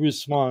weak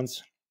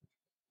response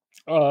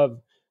of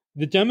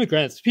the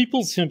Democrats,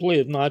 people simply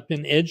have not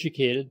been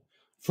educated,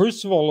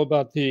 first of all,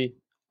 about the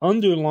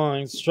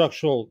underlying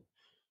structural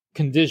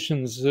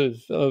conditions of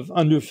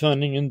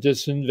underfunding and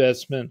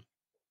disinvestment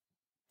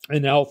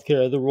in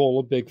healthcare, the role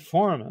of big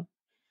pharma,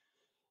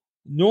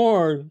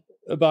 nor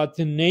about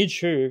the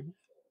nature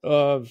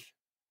of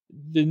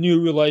the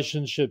new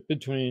relationship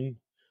between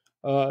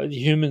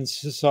human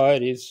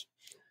societies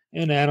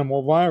and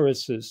animal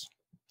viruses.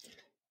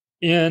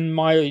 In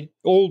my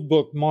old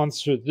book,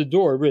 Monster at the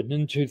Door, written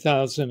in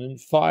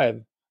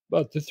 2005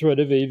 about the threat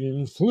of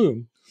avian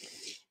flu,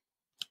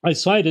 I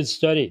cite a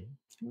study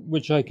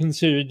which I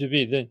consider to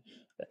be the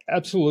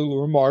absolutely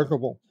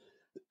remarkable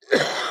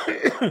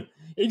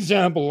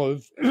example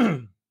of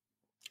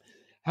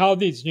how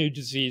these new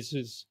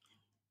diseases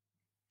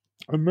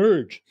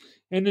emerge.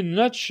 And in a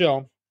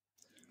nutshell,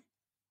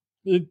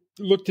 it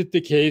looked at the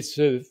case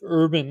of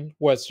urban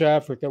West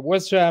Africa.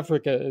 West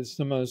Africa is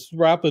the most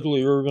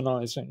rapidly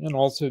urbanizing and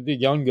also the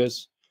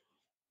youngest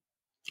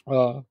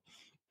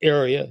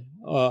area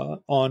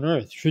on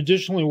Earth.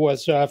 Traditionally,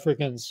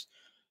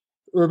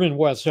 urban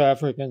West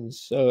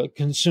Africans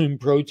consume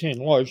protein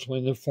largely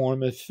in the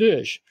form of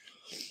fish.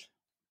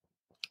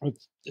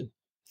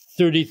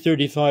 30,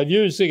 35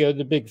 years ago,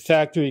 the big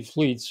factory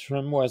fleets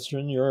from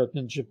Western Europe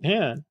and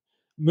Japan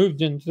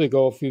moved into the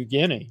Gulf of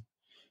Guinea.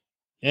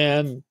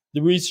 And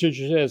the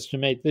researchers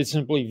estimate they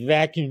simply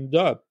vacuumed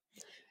up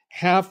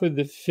half of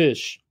the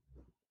fish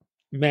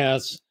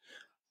mass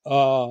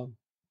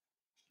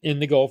in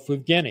the Gulf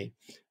of Guinea.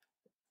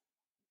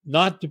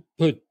 Not to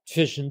put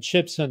fish and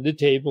chips on the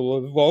table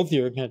of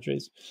wealthier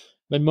countries,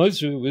 but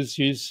most of it was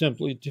used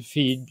simply to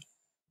feed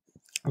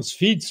as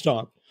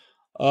feedstock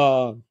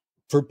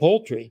for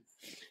poultry.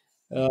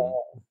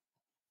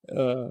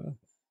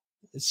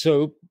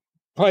 So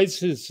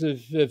prices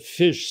of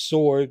fish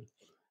soared.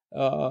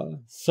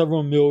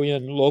 Several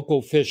million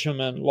local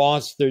fishermen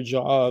lost their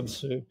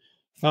jobs,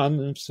 found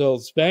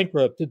themselves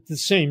bankrupt. At the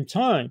same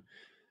time,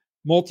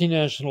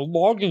 multinational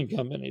logging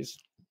companies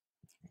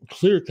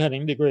clear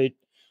cutting the great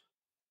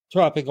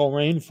tropical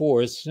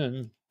rainforests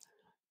in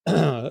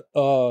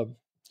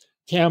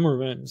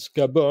Cameroon,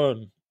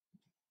 Gabon.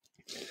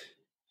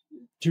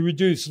 To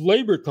reduce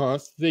labor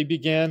costs, they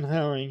began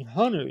hiring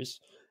hunters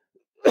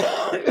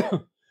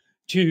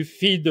to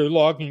feed their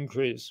logging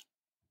crews.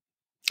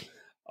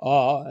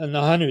 And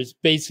the hunters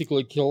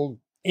basically killed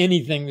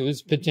anything that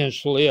was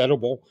potentially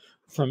edible,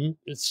 from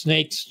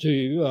snakes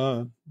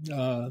to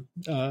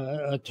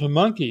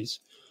monkeys.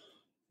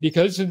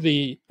 Because of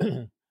the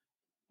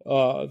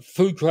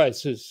food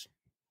crisis,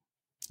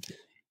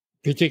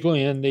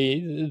 particularly in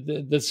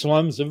the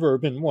slums of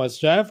urban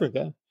West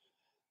Africa,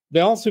 they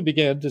also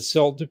began to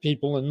sell to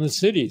people in the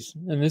cities,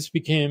 and this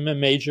became a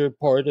major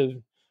part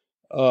of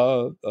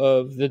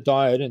the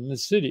diet in the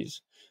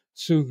cities.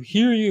 So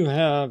here you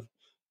have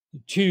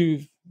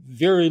two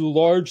very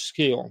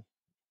large-scale,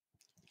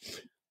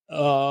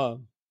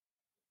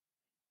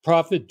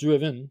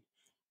 profit-driven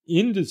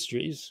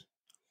industries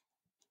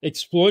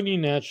exploiting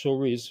natural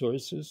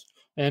resources,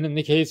 and in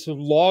the case of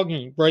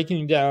logging,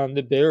 breaking down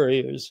the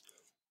barriers,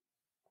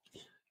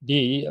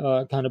 the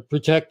kind of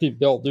protective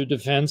builder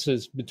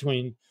defenses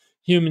between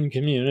human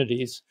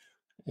communities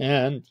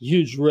and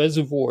huge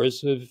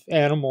reservoirs of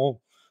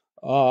animal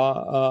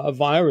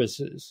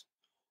viruses.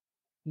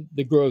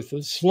 The growth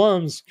of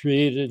slums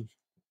created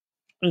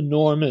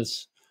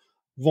enormous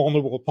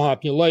vulnerable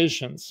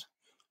populations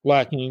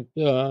lacking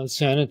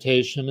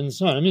sanitation and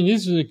so on. I mean,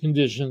 these are the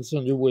conditions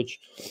under which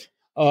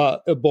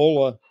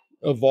Ebola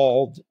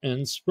evolved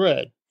and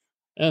spread,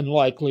 and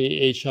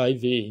likely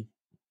HIV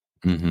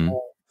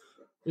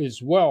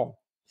as well.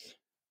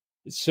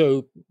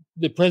 So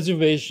the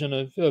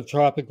preservation of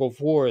tropical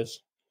forests,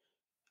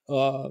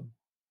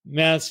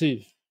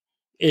 massive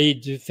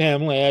aid to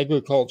family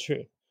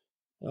agriculture,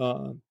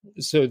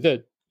 so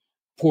that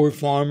poor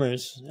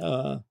farmers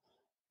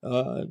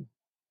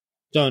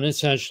don't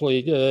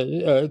essentially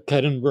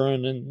cut and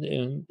burn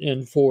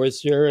in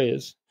forest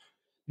areas.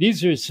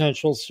 These are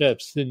essential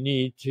steps that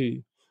need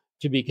to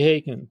be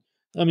taken.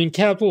 I mean,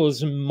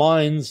 capitalism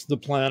mines the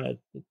planet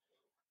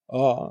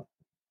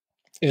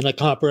in a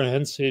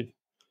comprehensive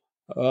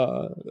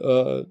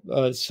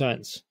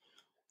sense,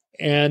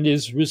 and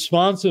is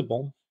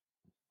responsible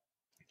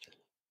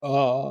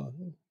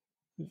in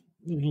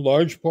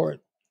large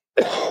part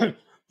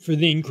for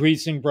the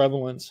increasing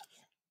prevalence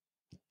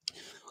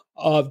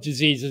of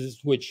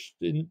diseases, which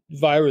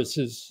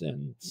viruses, and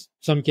in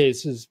some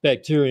cases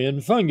bacteria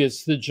and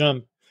fungus, that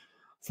jump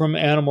from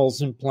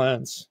animals and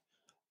plants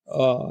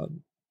to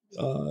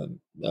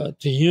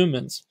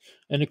humans.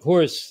 And of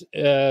course,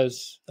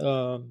 as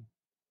Rob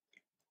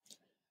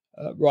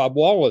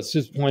Wallace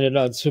has pointed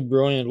out so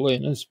brilliantly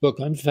in his book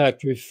on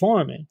factory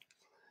farming,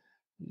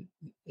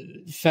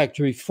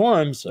 factory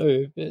farms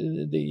are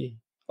the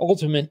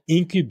ultimate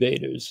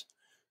incubators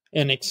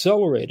and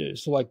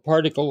accelerators, like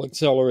particle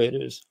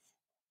accelerators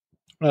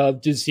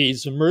of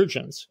disease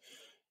emergence.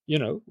 You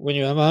know, when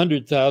you have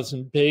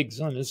 100,000 pigs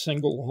on a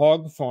single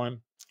hog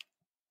farm,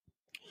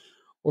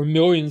 or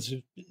millions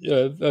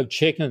of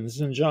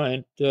chickens in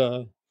giant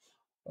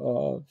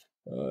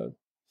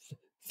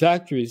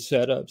factory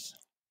setups,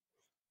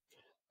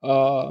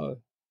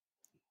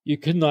 you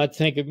could not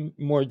think of a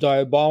more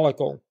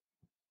diabolical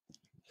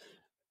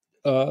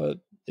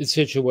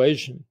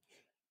situation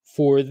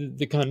for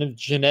the kind of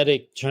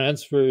genetic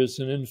transfers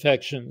and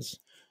infections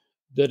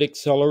that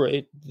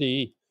accelerate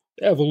the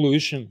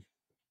evolution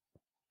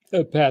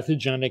of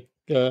pathogenic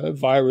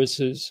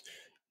viruses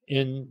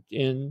in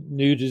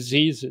new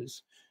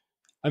diseases.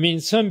 I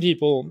mean, some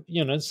people,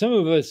 you know, some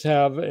of us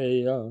have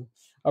a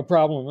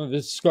problem of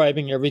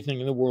ascribing everything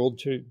in the world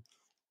to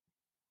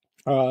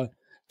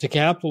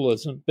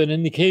capitalism, but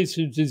in the case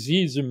of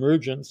disease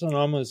emergence on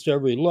almost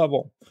every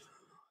level,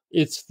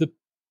 it's the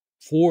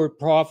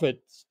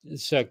for-profit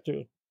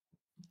sector,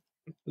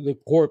 the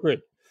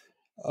corporate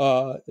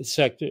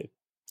sector,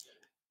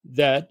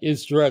 that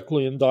is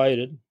directly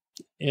indicted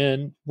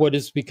in what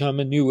has become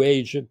a new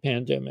age of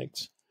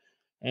pandemics.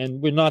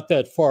 And we're not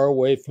that far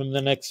away from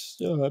the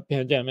next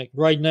pandemic.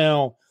 Right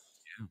now,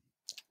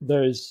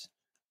 there's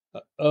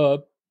a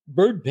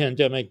bird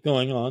pandemic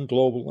going on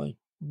globally,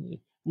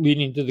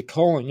 leading to the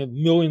culling of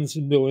millions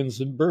and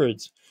millions of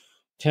birds.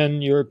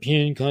 10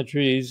 European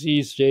countries,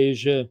 East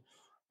Asia,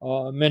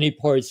 many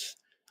parts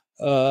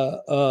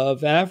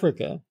of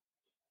Africa,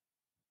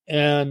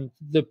 and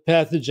the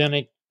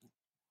pathogenic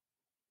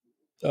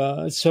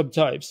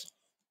subtypes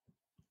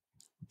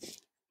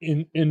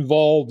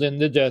involved in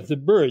the death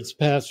of birds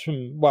passed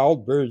from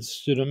wild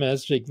birds to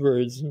domestic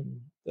birds,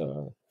 and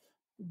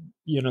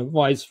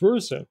vice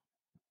versa,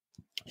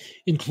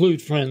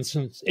 include, for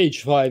instance,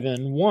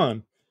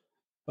 H5N1,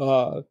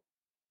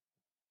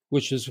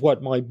 which is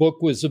what my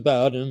book was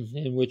about, and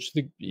in which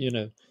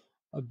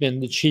I've been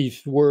the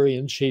chief worry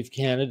and chief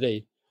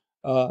candidate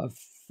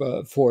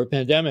for a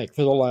pandemic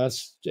for the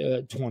last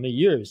 20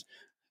 years.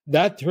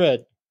 That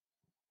threat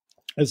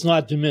has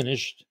not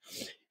diminished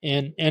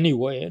in any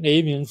way. An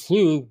avian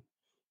flu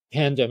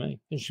pandemic,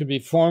 it should be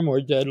far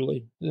more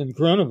deadly than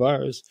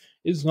coronavirus,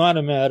 is not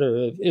a matter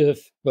of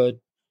if, but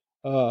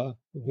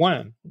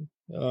when.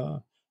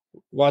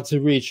 Lots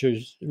of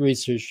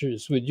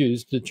researchers would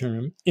use the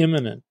term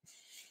imminent.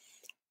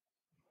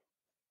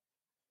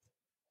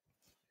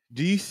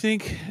 Do you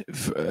think,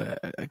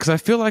 because I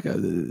feel like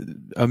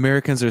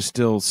Americans are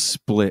still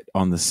split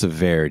on the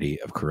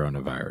severity of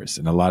coronavirus,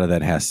 and a lot of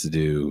that has to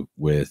do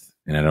with,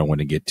 and I don't want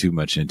to get too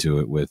much into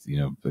it with,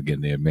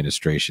 again, the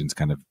administration's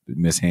kind of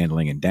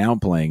mishandling and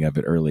downplaying of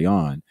it early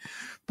on,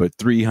 but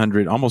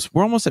we're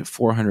almost at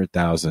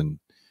 400,000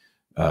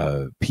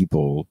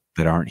 people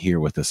that aren't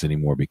here with us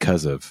anymore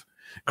because of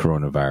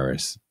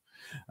coronavirus.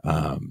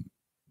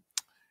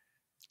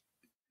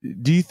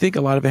 Do you think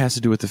a lot of it has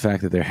to do with the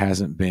fact that there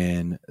hasn't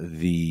been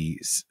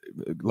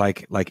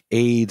like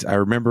AIDS? I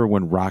remember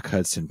when Rock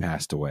Hudson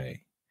passed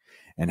away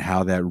and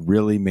how that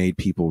really made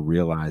people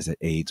realize that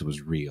AIDS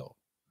was real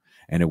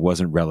and it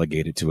wasn't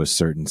relegated to a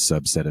certain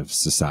subset of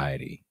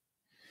society.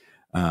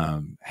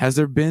 Has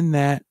there been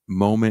that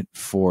moment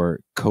for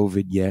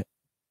COVID yet?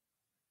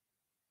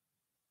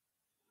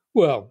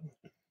 Well,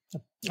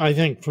 I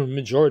think for the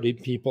majority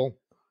of people,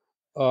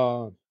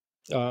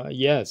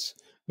 yes.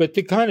 But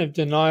the kind of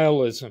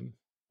denialism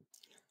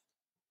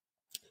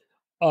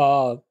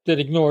that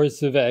ignores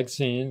the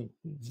vaccine,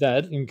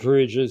 that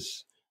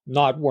encourages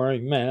not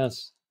wearing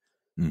masks,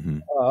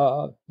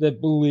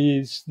 that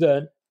believes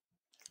that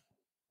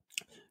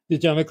the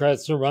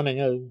Democrats are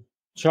running a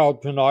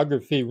child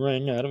pornography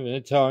ring out of an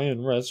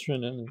Italian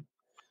restaurant in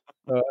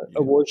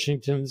a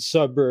Washington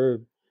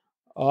suburb,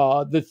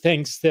 that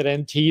thinks that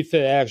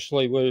Antifa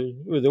actually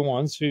were the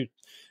ones who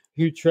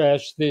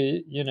trashed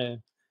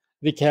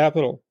the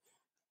Capitol.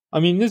 I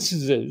mean, this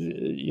is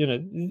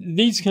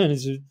these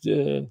kinds of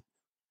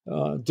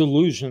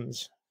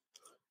delusions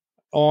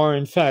are,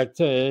 in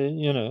fact,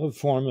 a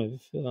form of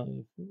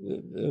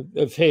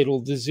a fatal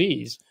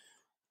disease.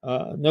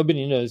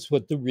 Nobody knows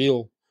what the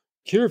real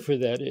cure for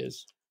that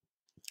is,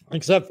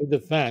 except for the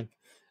fact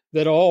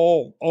that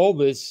all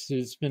this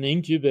has been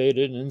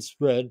incubated and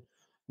spread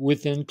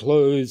within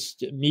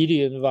closed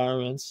media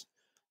environments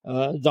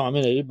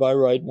dominated by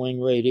right-wing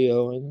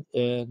radio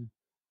and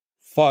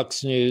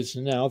Fox News,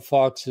 and now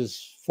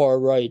Fox's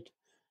far-right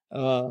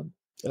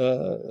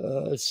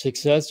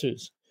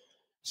successors.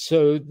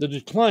 So the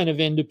decline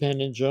of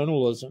independent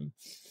journalism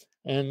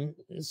and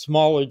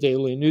smaller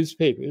daily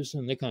newspapers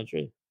in the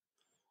country,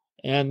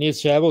 and the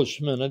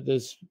establishment of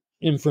this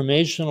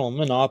informational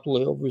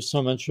monopoly over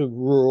so much of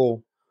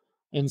rural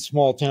and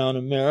small-town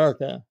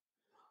America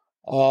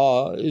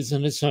is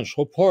an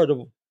essential part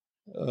of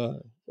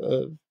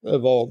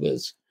all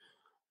this.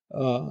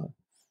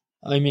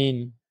 I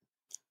mean,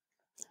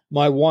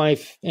 my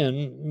wife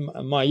and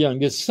my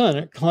youngest son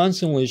are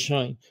constantly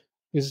showing,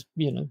 because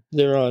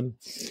they're on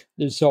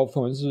their cell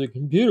phones or their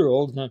computer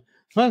all the time,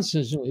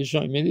 constantly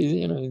showing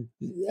me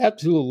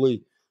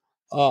absolutely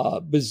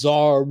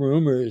bizarre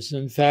rumors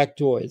and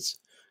factoids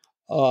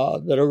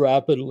that are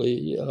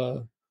rapidly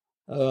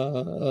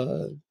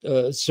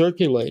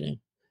circulating,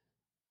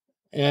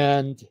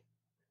 and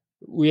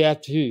we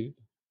have to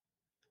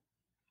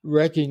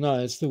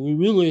recognize that we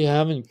really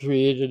haven't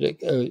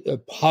created a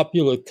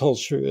popular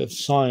culture of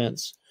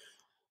science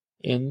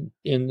in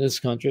this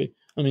country.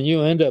 I mean,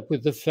 you end up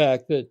with the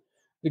fact that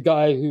the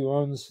guy who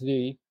owns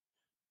the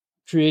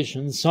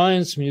Creation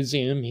Science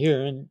Museum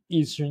here in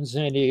eastern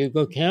San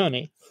Diego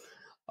County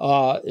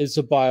is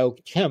a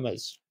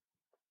biochemist,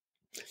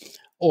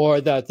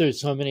 or that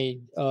there's so many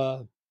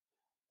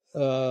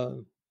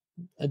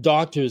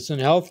doctors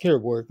and healthcare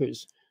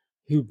workers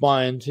who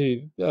buy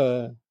into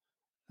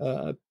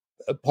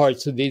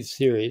parts of these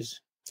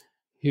theories,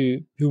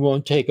 who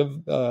won't take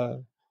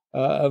a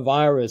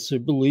virus or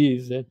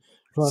believe that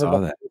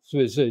coronavirus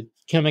was a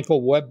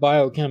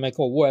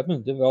biochemical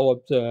weapon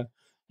developed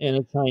in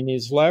a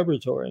Chinese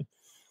laboratory.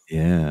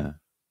 Yeah,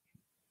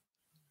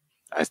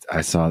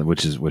 I saw,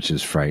 which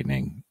is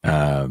frightening,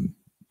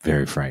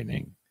 very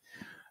frightening.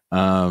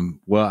 Well,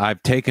 I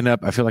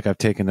feel like I've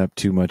taken up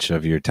too much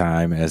of your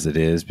time as it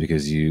is,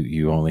 because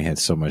you only had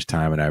so much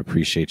time, and I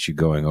appreciate you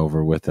going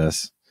over with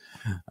us.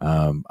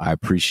 I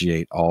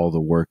appreciate all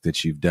the work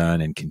that you've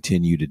done and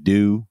continue to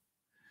do.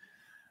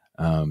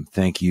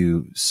 Thank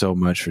you so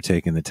much for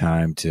taking the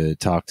time to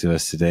talk to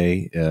us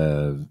today.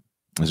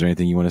 Is there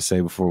anything you want to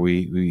say before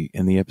we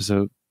end the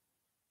episode?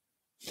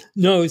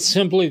 No, it's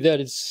simply that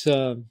it's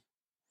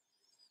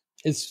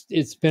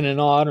been an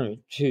honor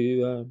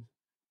to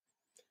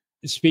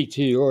speak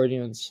to your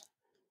audience,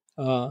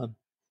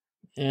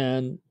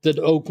 and that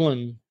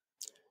Oakland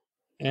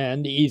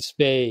and the East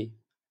Bay,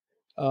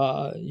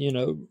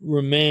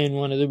 remain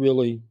one of the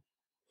really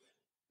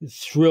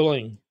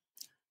thrilling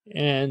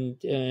and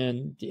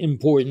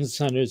important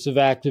centers of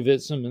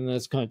activism in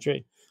this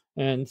country.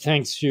 And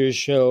thanks to your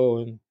show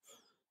and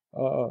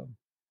uh,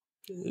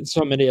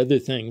 so many other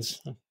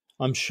things,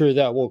 I'm sure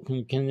that will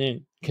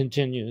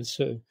continue.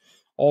 So,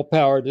 all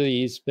power to the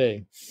East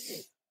Bay.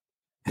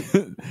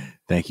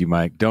 Thank you,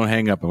 Mike. Don't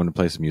hang up. I want to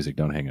play some music.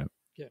 Don't hang up.